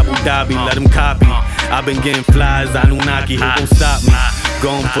wet as Abu Dhabi, let him copy. I've been getting flies, Anunnaki, who gon' stop me?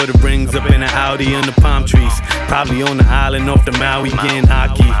 Going for the rings up in the Audi and the palm trees. Probably on the island off the Maui getting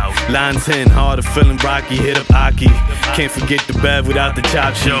hockey. Lines hitting harder, feeling rocky, hit up Aki. Can't forget the bev without the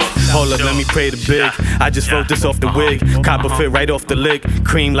chop sheet. Hold up, let me pray the big. I just wrote this off the wig. Copper fit right off the lick.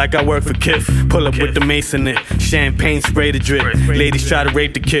 Cream like I work for Kif. Pull up with the mace in it. Champagne spray the drip. Ladies try to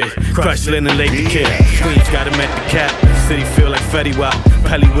rape the kid. Crush linen, lake the kid. Queens got him at the cap. City feel like Fetty Wap.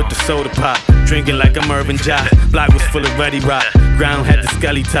 Pelly with the soda pop. Drinking like I'm Irvin Jai. Block was full of ready rock. Ground had the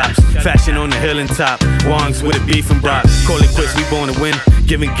skelly tops. Fashion on the hill and top. Wongs with a beef and brock. Call it quits, we born to win.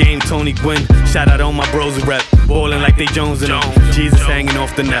 Giving game Tony Gwynn. Shout out on my bros who rep. Ballin' like they Jones and them. Jesus hanging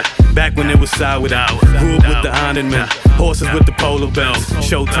off the neck. Back when it was sour with out. Grew up with the Honda men. Horses with the polo bells.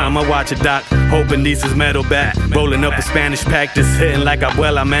 Showtime, I watch a doc. Hoping these is metal back. Rolling up a Spanish pack. Just hitting like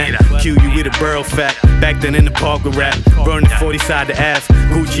I'm at. Q, you with a burl fact. Back then in the park with rap. Burning 40 side to ass.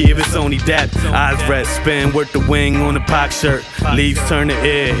 Gucci if it's only that. Eyes red, spin, worth the wing on the Pac shirt. Leaves turn to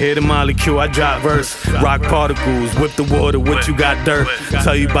air, hit a molecule, I drop verse. Rock particles, whip the water, what you got dirt.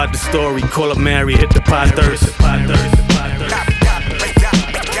 Tell you about the story, call up Mary, hit the pot thirst.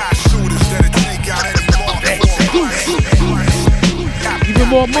 Even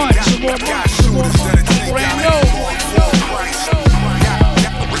more Munch. Brand new.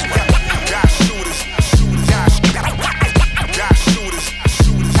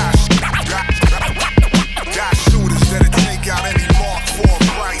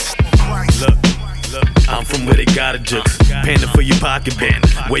 I'm from where they got a jukes. Panda for your pocketbook.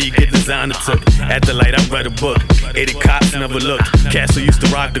 Where you get designer took. At the light, I read a book. 80 cops never looked. Castle used to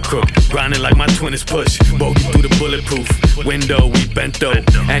rock the crook. Grinding like my twin is push. Bogey through the bulletproof. Window, we bento.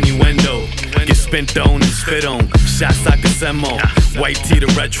 Annuendo. Get spent on and spit on. Shots I can send more. White tee to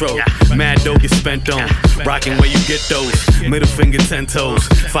retro. Mad dough get spent on. Rocking where you get those. Middle finger, 10 toes.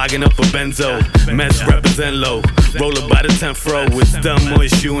 Fogging up a benzo. Mess represent low. Roller by the 10th row. It's dumb or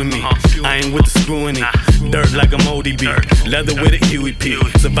it's you and me. I ain't with the screwing it. Dirt like I'm ODB. Leather with a Huey P.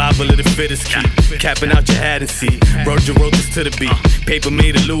 Survival of the fittest key. Capping out your hat and see. Roger wrote this to the beat. Paper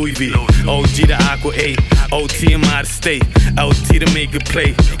made of Louis V. OG to Aqua 8. OT I'm out of state. LT to make a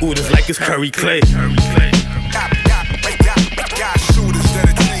play. Ooh, this like it's Curry Clay. Got shooters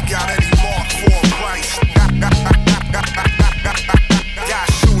that'll take out any mark for a price. Got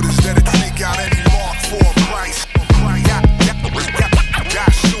shooters that'll take out any mark for a price.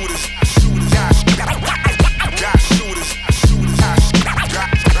 Got shooters.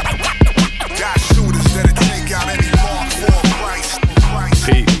 Got shooters that'll take out any mark for a price.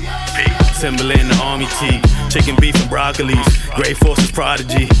 Timberland, the army tee. Chicken beef and broccolis. Gray Forces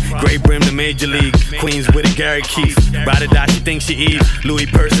prodigy. Gray brim to Major League. Queens with a Gary Keith. Ride or die, she thinks she Eve. Louis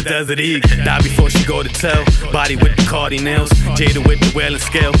Purse, the Desert Eve. Die before she go to tell. Body with the Cardi nails. Jada with the whale and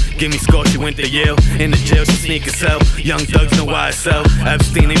scale. Give me score, she went to Yale. In the jail, she sneak a cell. Young thugs know why I sell.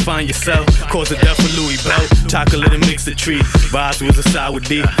 Epstein, they find yourself. Cause of death for Louis Bell. Chocolate and mix the treat. Vibes was a sour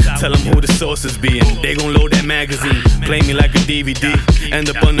D. Tell them who the sources be. And they gon' load that magazine. Play me like a DVD. End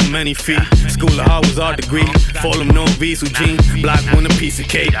up on the many feet. School of Hard was our degree. For them no V's with jeans. Block one a piece of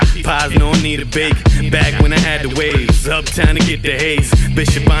cake. Pies no need a bake. Back when I had the waves. Uptown to get the haze.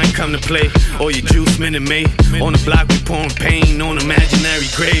 Bishop I ain't come to play. All your juice Minute May. On the block we pouring pain on imaginary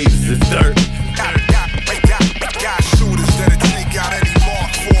graves. It's dirt. Got shooters that'll take out any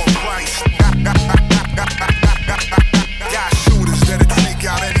mark for a price. Got shooters that'll take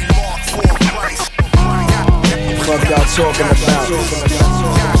out any mark for a price. Fuck y'all talking about?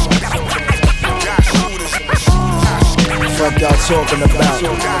 Fuck y'all talking about?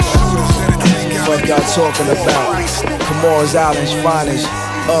 Fuck y'all talking about? Comores Island's finest.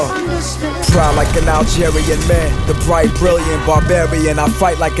 cry like an Algerian man. The bright, brilliant barbarian. I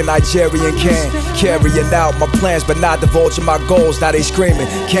fight like a Nigerian can. Carrying out my plans, but not divulging my goals. Now they screaming,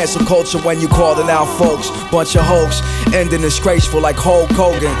 cancel culture when you calling out folks. Bunch of hoax, ending disgraceful like Hulk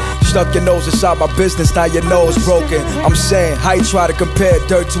Hogan. Stuck your nose inside my business, now your nose broken. I'm saying, how you try to compare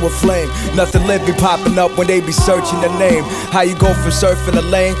dirt to a flame? Nothing lit be popping up when they be searching the name. How you go from surfing the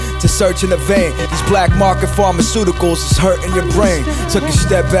lane to searching the vein? These black market pharmaceuticals is hurting your brain. Took a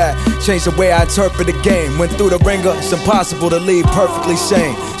step back, changed the way I interpret the game. Went through the ringer, it's impossible to leave perfectly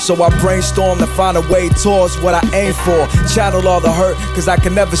sane. So I brainstorm to find a way towards what I aim for. Channel all the hurt, cause I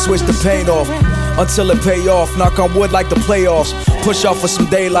can never switch the pain off until it pay off. Knock on wood like the playoffs. Push off for some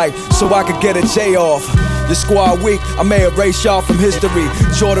daylight so I could get a J off. The squad weak, I may erase y'all from history.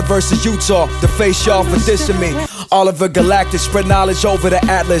 Jordan versus Utah, to face y'all for dissing me. Oliver Galactic, spread knowledge over the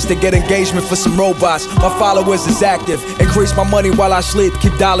Atlas. They get engagement for some robots. My followers is active. Increase my money while I sleep.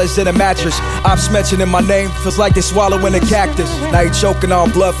 Keep dollars in a mattress. Ops mentioning my name, feels like they swallowing a cactus. Now you choking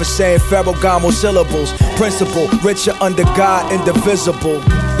on blood for saying Ferragamo syllables. Principle, richer under God, indivisible.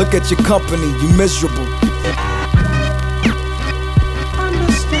 Look at your company, you miserable.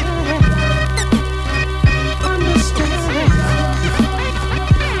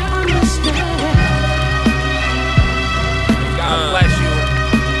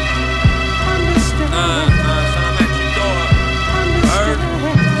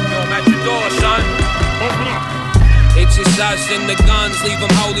 Us and the guns, leave them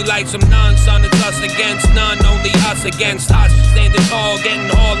holy like some nuns. Son, it's us against none, only us against us. Standing tall, getting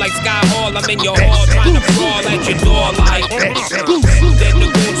hauled like Sky Hall. I'm in your hall, trying to crawl at your door like then the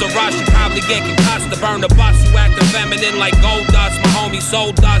goons will rush, you probably get concussed. To burn the bus, you acting feminine like gold dust. My homie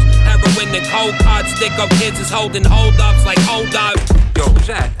sold us, heroin and cold cuts. Stick up kids is holding hold-ups like hold up. Yo, who's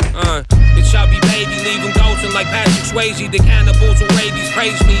that? It's chubby baby, leave him ghosting like Patrick Swayze. The cannibals with rabies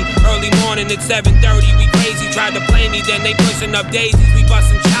praise me. Early morning at 7:30, we crazy. Tried to play me, then they pushing up daisies. We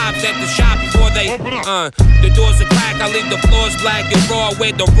busting chops at the shop before they, the doors are cracked. I leave the floors black and raw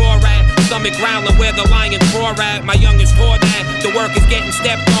where the roar at. Stomach growling where the lions roar at. My youngest tore that. The work is getting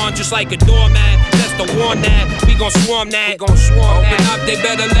stepped on just like a doormat. That's the warn that. We gon' swarm that. Open up, they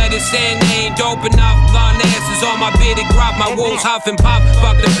better let us in. They ain't dope enough. Blonde asses on my bearded grub. My wolves huff and pop.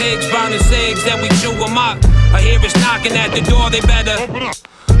 Fuck the pigs, burning cigs, then we chew them up. I hear us knocking at the door, they better.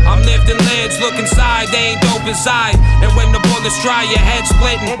 I'm lifting lids, look inside, they ain't dope inside. And when the bullets dry, your head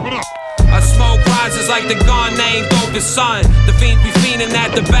splitting. I smoke rises like the gun, they ain't dope as son. The fiends be fiending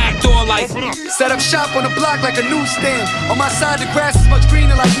at the back door like set up shop on the block like a newsstand. On my side the grass is much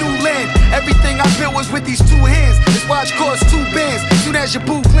greener like new land. Everything I built was with these two hands. This watch costs 2 bands. Soon as your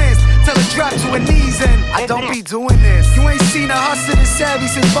boo glance, tell her drop to her knees and I don't be doing this. You ain't seen a hustler this savvy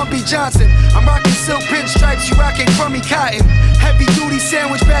since Bumpy Johnson. I'm rocking silk pinstripes, you rocking crummy cotton. Heavy duty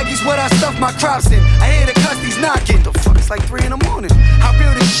sandwich baggies, what I stuff my crops in. I hear the custody's knocking. The fuck, it's like 3 in the morning. How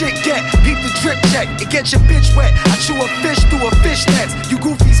real this shit get? Peep the drip check, it get your bitch wet. I chew a fish through a fish net. You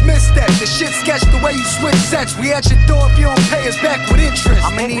goofies misstep, the shit sketch the way you switch sets. We at your door if you don't pay us back with interest.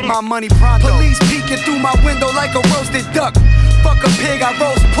 I'ma need my money pronto. Police peeking through my window like a roasted duck. Fuck a pig, I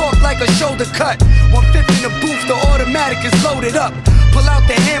roast pork like a shoulder cut. 150 in the booth, the automatic is loaded up. Pull out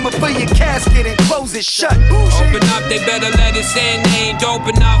the hammer for your casket and close it shut. Open up, they better let us in. They ain't dope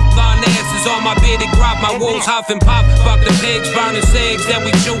enough. Blonde asses on my bearded grub. My wolves huff and pop. Fuck the pigs, burning cigs, then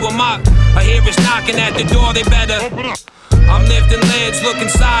we chew them up. I hear us knocking at the door, they better. I'm lifting lids, look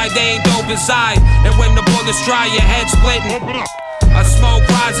inside, they ain't dope inside. And when the bullets dry, your head splitting. I smoke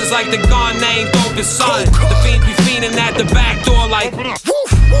rises like the gun, they ain't dope as son. The fiends be fiending at the back door like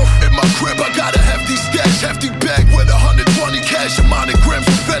in my crib, I got a hefty stash, hefty bag with 120 cash and monograms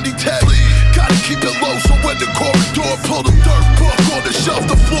with Fendi tags. Gotta keep it low, so when the corridor pull the dirt book on the shelf,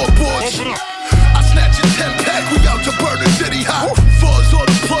 the floorboards. I snatch a 10-pack, we out to burn the city hot. Fuzz on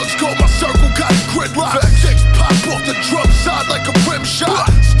the plugs, call my circle, got a gridlock. Six pop off the drum side like a rim shot.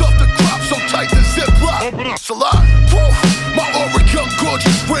 Stuff the crop so tight the ziplock. It's a lot. My aura young,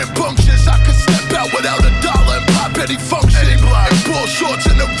 gorgeous, rambunctious. I could step out without a dollar and pop any function. And ball shorts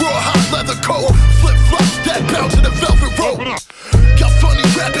in a raw hot leather coat. Flip flops that bounce in a velvet rope. Got funny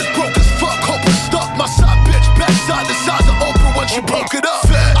rappers broken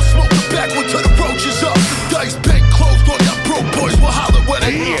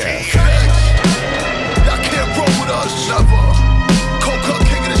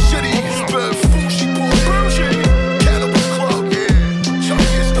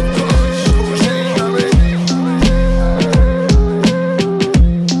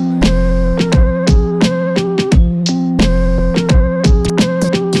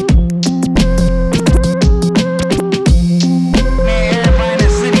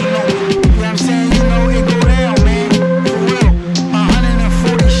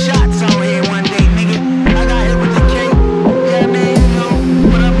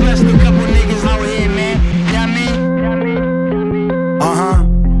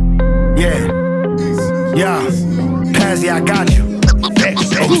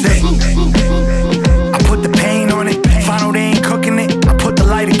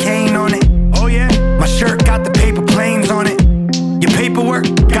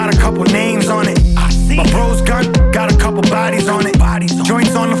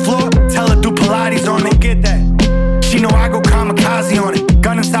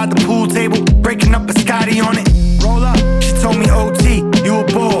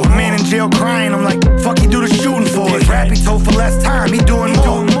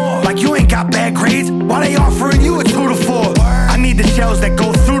girls that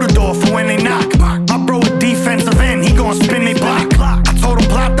go through the door for when they knock. My bro a defensive end, he gon' spin they block. I told him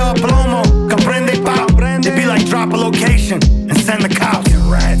plata plomo, comprende pop. They be like drop a location and send the cops.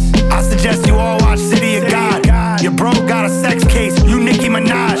 I suggest you all watch City of God. Your bro got a sex case, you Nicki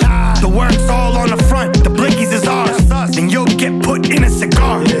Minaj. The work's all on the front, the blickies is ours. Then you'll get put in a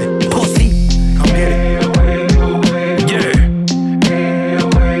cigar. Pussy, come get it.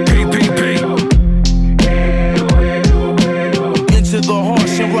 The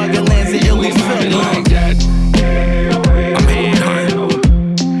harsh and rugged lands of Illy Philly. Like that. I'm head hunting.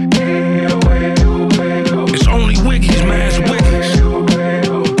 It's only wiggies, man, it's wiggies.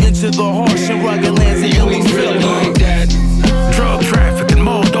 Into the harsh and rugged lands of Illy Philly. Like that. Drug trafficking,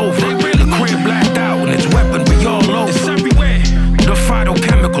 Moldova. The crib blacked out and its weapon be all over. It's everywhere. The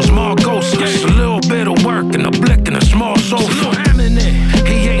phytochemicals, Margosa. It's a little bit of work and a blick and a small sofa.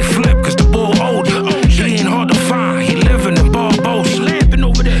 He ain't flipped cause the bull older. He ain't hard to find, he living in Barbosa. Lamping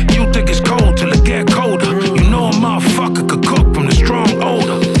over there. You think it's cold till it get colder. You know a motherfucker could cook from the strong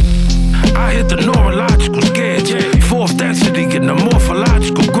odor. I hit the neurological scares. Fourth density in the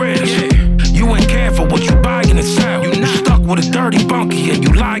morphological grids. You ain't care for what you buying and sell. You stuck with a dirty bunkie and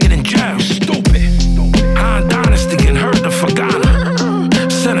you lying in jail. Stupid. Han Dynasty and heard the Fagana.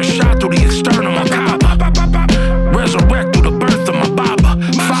 Sent a shot through the external macabre. Resurrect through the birth of my baba.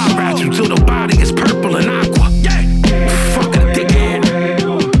 Fire at you till the body is purple and aqua. Yeah, fucking dickhead.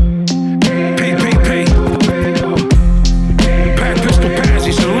 PPP. Pack pistol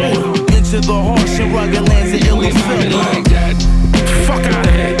Pazzi salute. Into the harsh and rugged lands of Illy Philly. Like that. Fuck out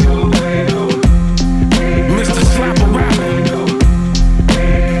of here. Mr. Slapper Rapper.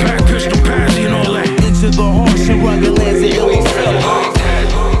 Pack pistol Pazzi and all that. Into the harsh and rugged lands of Illy Philly.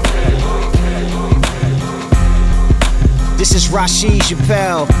 This is Rashid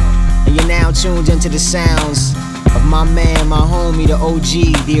Chappelle, and you're now tuned into the sounds of my man, my homie, the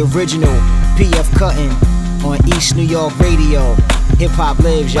OG, the original PF Cuttin on EastNYRadio. Hip hop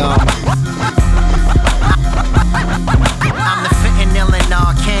lives, y'all. I'm the fentanyl in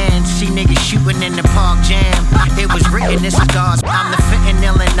Narcan. See niggas shooting in the park jam. It was written, this is God's. I'm the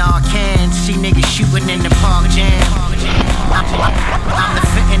fentanyl in Narcan. See niggas shooting in the park jam. I'm the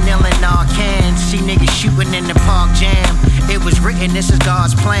fentanyl in Narcan. See niggas shooting in the park jam. It was written, this is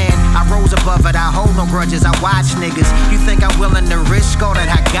God's plan. I rose above it, I hold no grudges, I watch niggas. You think I'm willing to risk all that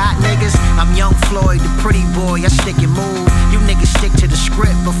I got, niggas? I'm young Floyd, the pretty boy, I stick and move. You niggas stick to the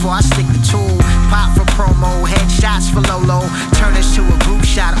script before I stick the tool. Pop for promo, headshots for Lolo. Turn this to a group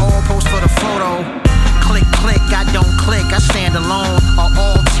shot, all post for the photo. Click, click, I don't click, I stand alone. Or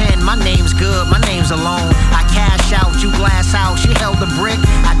all 10, my name's good, my name's alone. I cash out, you glass house, you held a brick.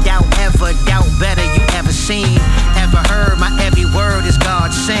 I doubt ever, doubt better you ever seen, ever heard. My every word is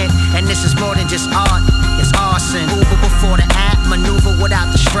God sent, and this is more than just art, it's arson. Uber before the app, maneuver without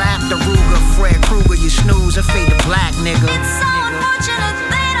the strap. The Ruger, Fred Krueger, you snooze and fade the black nigga. It's so unfortunate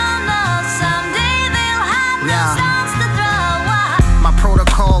they don't know. Someday they'll have no stones to throw. My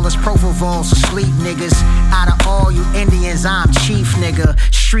protocol is propofol, so sleep niggas. Out of all you Indians, I'm chief nigga.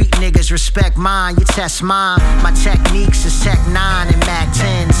 Street niggas respect mine, you test mine. My techniques is Tech 9 and Mac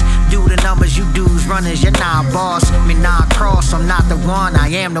 10s. Do the numbers, you dudes runners, you're not boss. Me not cross, I'm not the one, I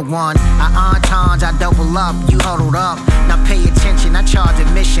am the one. I entendre, I double up, you huddled up. Now pay attention, I charge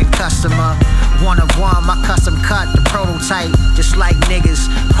admission, customer. One of one, my custom cut, the prototype. Just like niggas,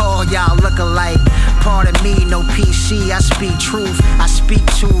 all y'all look alike. Pardon me, no PC, I speak truth. I speak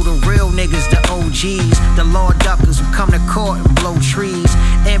to the real niggas, the OGs. The Lord Duckers who come to court and blow trees.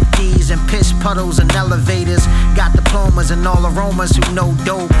 Empties and piss puddles and elevators. Got diplomas and all aromas who know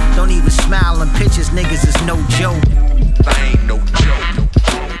dope. Don't even smile in pictures, niggas is no joke. I ain't no joke.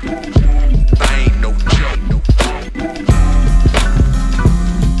 I ain't no joke.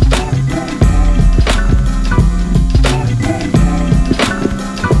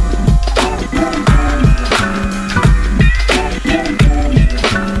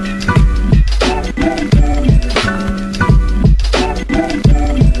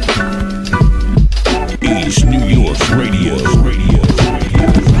 EastNYRadio.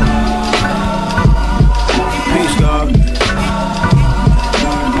 Peace, God.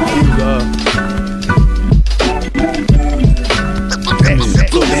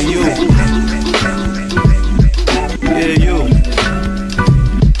 And you. Yeah, you.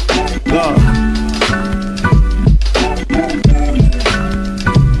 God.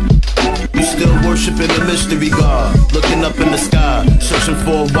 You still worshiping the mystery God. Looking up in the sky, searching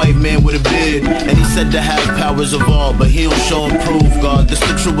for a white man with a beard. And he said to have powers of all, but he don't show and prove, God. This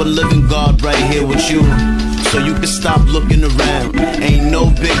the true and living God right here with you. so you can stop looking around. Ain't no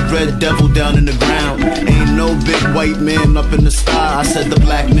big red devil down in the ground. Ain't no big white man up in the sky. I said the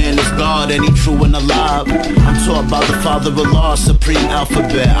black man is God and he true and alive. I'm taught by the Father of Allah, supreme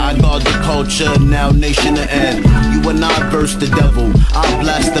alphabet. I guard the culture, now nation to end. You and I verse the devil, I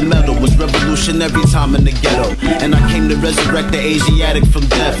blast the metal. Was revolutionary time in the ghetto, and I came to resurrect the Asiatic from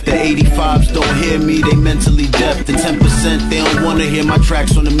death. The 85s don't hear me, they mentally deaf. The 10%, they don't wanna hear my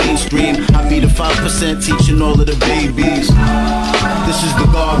tracks on the mainstream. I be the 5% teaching all of the babies. This is the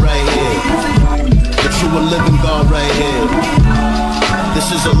God right here, the true and living God right here.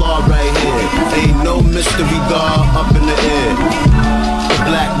 This is a law right here. Ain't no mystery God up in the air. The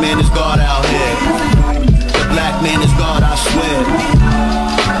black man is God out here. The black man is God, I swear.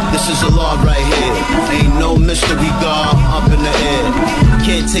 This is a law right here. Ain't no mystery God up in the air.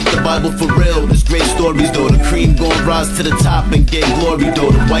 Can't take the Bible for real. There's great stories though. The cream gon' rise to the top and get glory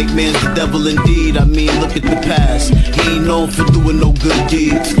though. The white man's the devil indeed. I mean, look at the past. He ain't known for doing no good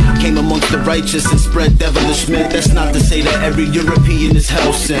deeds. Came amongst the righteous and spread devilish myth. That's not to say that every European is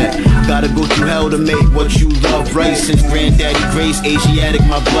hell sent. Gotta go through hell to make what you love right. Since granddaddy Grace, Asiatic,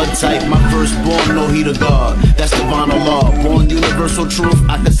 my blood type. My firstborn, know he the God. That's divine law. Born universal truth.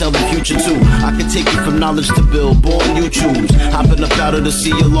 I can tell the future too. I can take you from knowledge to build. Born you choose. Hopping up out of the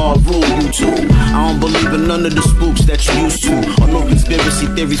sea of law, rule you too. I don't believe in none of the spooks that you used to. Or no conspiracy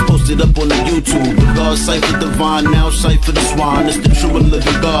theories posted up on the YouTube. The God cipher divine, now cipher the swine. It's the true and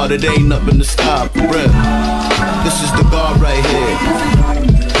living God. It ain't up in the sky for real. This is the God right here.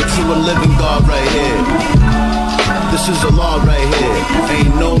 The true and living God right here. This is a law right here.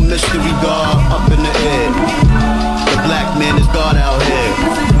 Ain't no mystery God up in the air. The black man is God out here.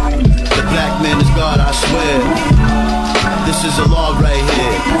 The black man is God, I swear. This is a law right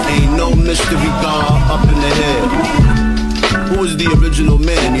here. Ain't no mystery God up in the air. Who is the original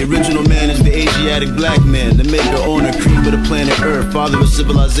man? The original man is the Asiatic black man, the maker, owner, cream of the planet Earth, father of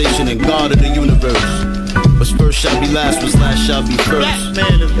civilization and God of the universe. What's first shall be last, what's last shall be first.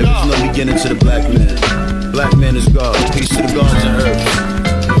 There is no beginning to the black man. Black man is God. Peace to the gods on earth.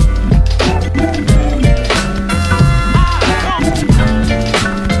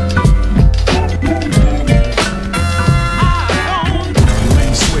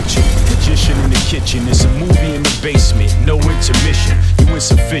 It's a movie in the basement, no intermission. You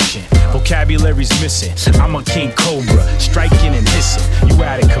insufficient, vocabulary's missing. I'm a king cobra, striking and hissing. You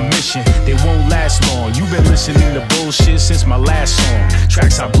out of commission, they won't last long. You been listening to bullshit since my last song.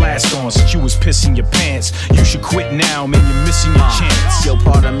 Tracks I blast on since you was pissing your pants. You should quit now, man, you're missing your chance. Yo,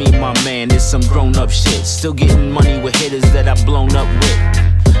 pardon me, my man, it's some grown up shit. Still getting money with hitters that I've blown up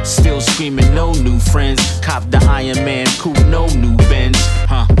with. Still screaming, no new friends. Cop the Iron Man coupe, no new Benz.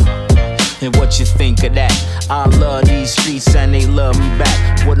 And what you think of that? I love these streets and they love me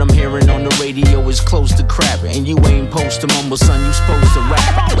back. What I'm hearing on the radio is close to crap. And you ain't supposed to mumble, son, you supposed to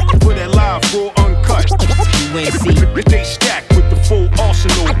rap. For that live, raw, uncut. UNC. They stack with the full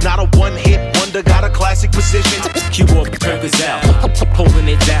arsenal. Not a one-hit wonder, got a classic position. Cue up Kirk is out, holding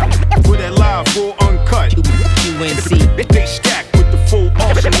it down. For that live, raw, uncut. UNC. They stack with the full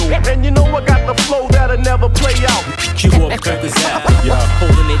arsenal. And you know I got the flow that'll never play out. Cue up Kirk is out,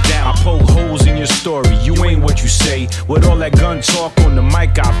 holding it down. I poke holes in your story, you ain't what you say. With all that gun talk on the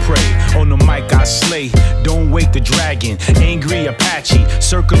mic I pray, on the mic I slay. Don't wake the dragon, angry Apache,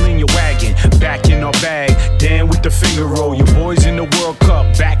 circling your wagon. Back in our bag, down with the finger roll. Your boys in the World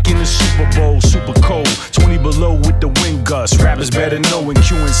Cup, back in the Super Bowl. Super cold, 20 below with the wind gust. Rappers better know in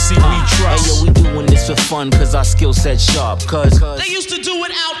QNC we trust. Hey yo, we doing this for fun cause our skill set sharp. Cause they used to do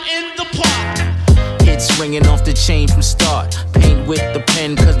it out in the park. Hits ringing off the chain from start. Paint with the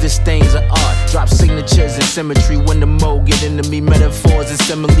pen cause this thing's an art. Drop signatures and symmetry when the mo get into me. Metaphors and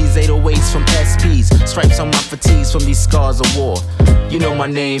similes, 808s from SPs. Stripes on my fatigues from these scars of war. You know my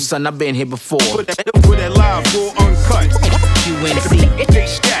name, son, I've been here before. For that live, raw, uncut. UNC. They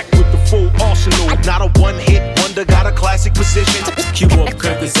stack with the full arsenal. Not a one-hit wonder, got a classic position. Cue up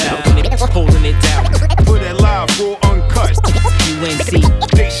Kirk is out, holding it down. For that live, raw, uncut.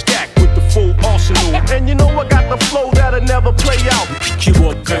 UNC. They stack with the full arsenal. And you know I got the flow that'll never play out. Cue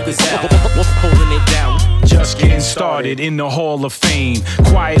up Kirk is out, holding it down. Just getting started in the Hall of Fame.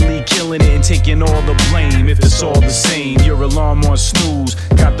 Quietly killing it and taking all the blame. If it's all the same, your alarm on snooze.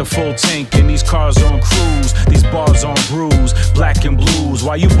 Got the full tank and these cars on cruise. These bars on bruise, black and blues.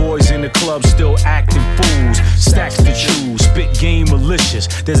 While you boys in the club still acting fools. Stacks to choose, spit game malicious.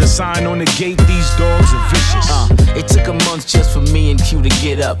 There's a sign on the gate, these dogs are vicious. It took a month just for me and Q to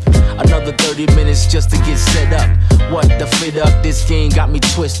get up. Another 30 minutes just to get set up. What the fit up, this game got me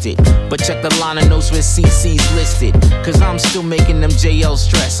twisted. But check the liner notes where CC's listed. Cause I'm still making them JL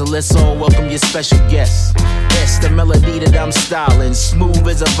stress. So let's all welcome your special guests. Yes, the melody that I'm styling, smooth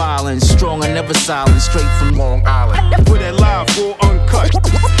as a violin, strong and never silent, straight from Long Island. For that live, raw, uncut.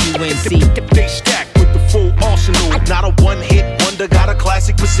 UNC. They stack with the full arsenal. Not a one-hit wonder, got a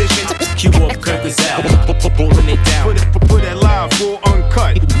classic position. Cue up Kirk Gazelle, holding it down. For that live, raw,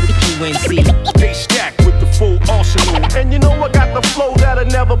 uncut. UNC. They stack with the full arsenal. And you know I got the flow that'll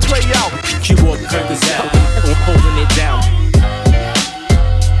never play out. Cue up Kirk Gazelle, holding it down.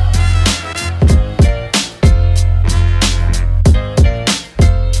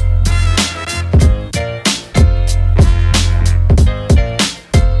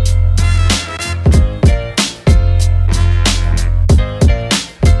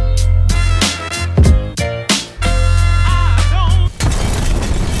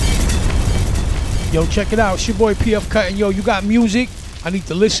 Yo, check it out. It's your boy PF Cuttin. Yo, you got music I need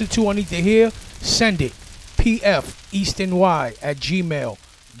to listen to, I need to hear? Send it. PF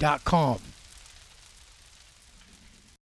EastNY@gmail.com.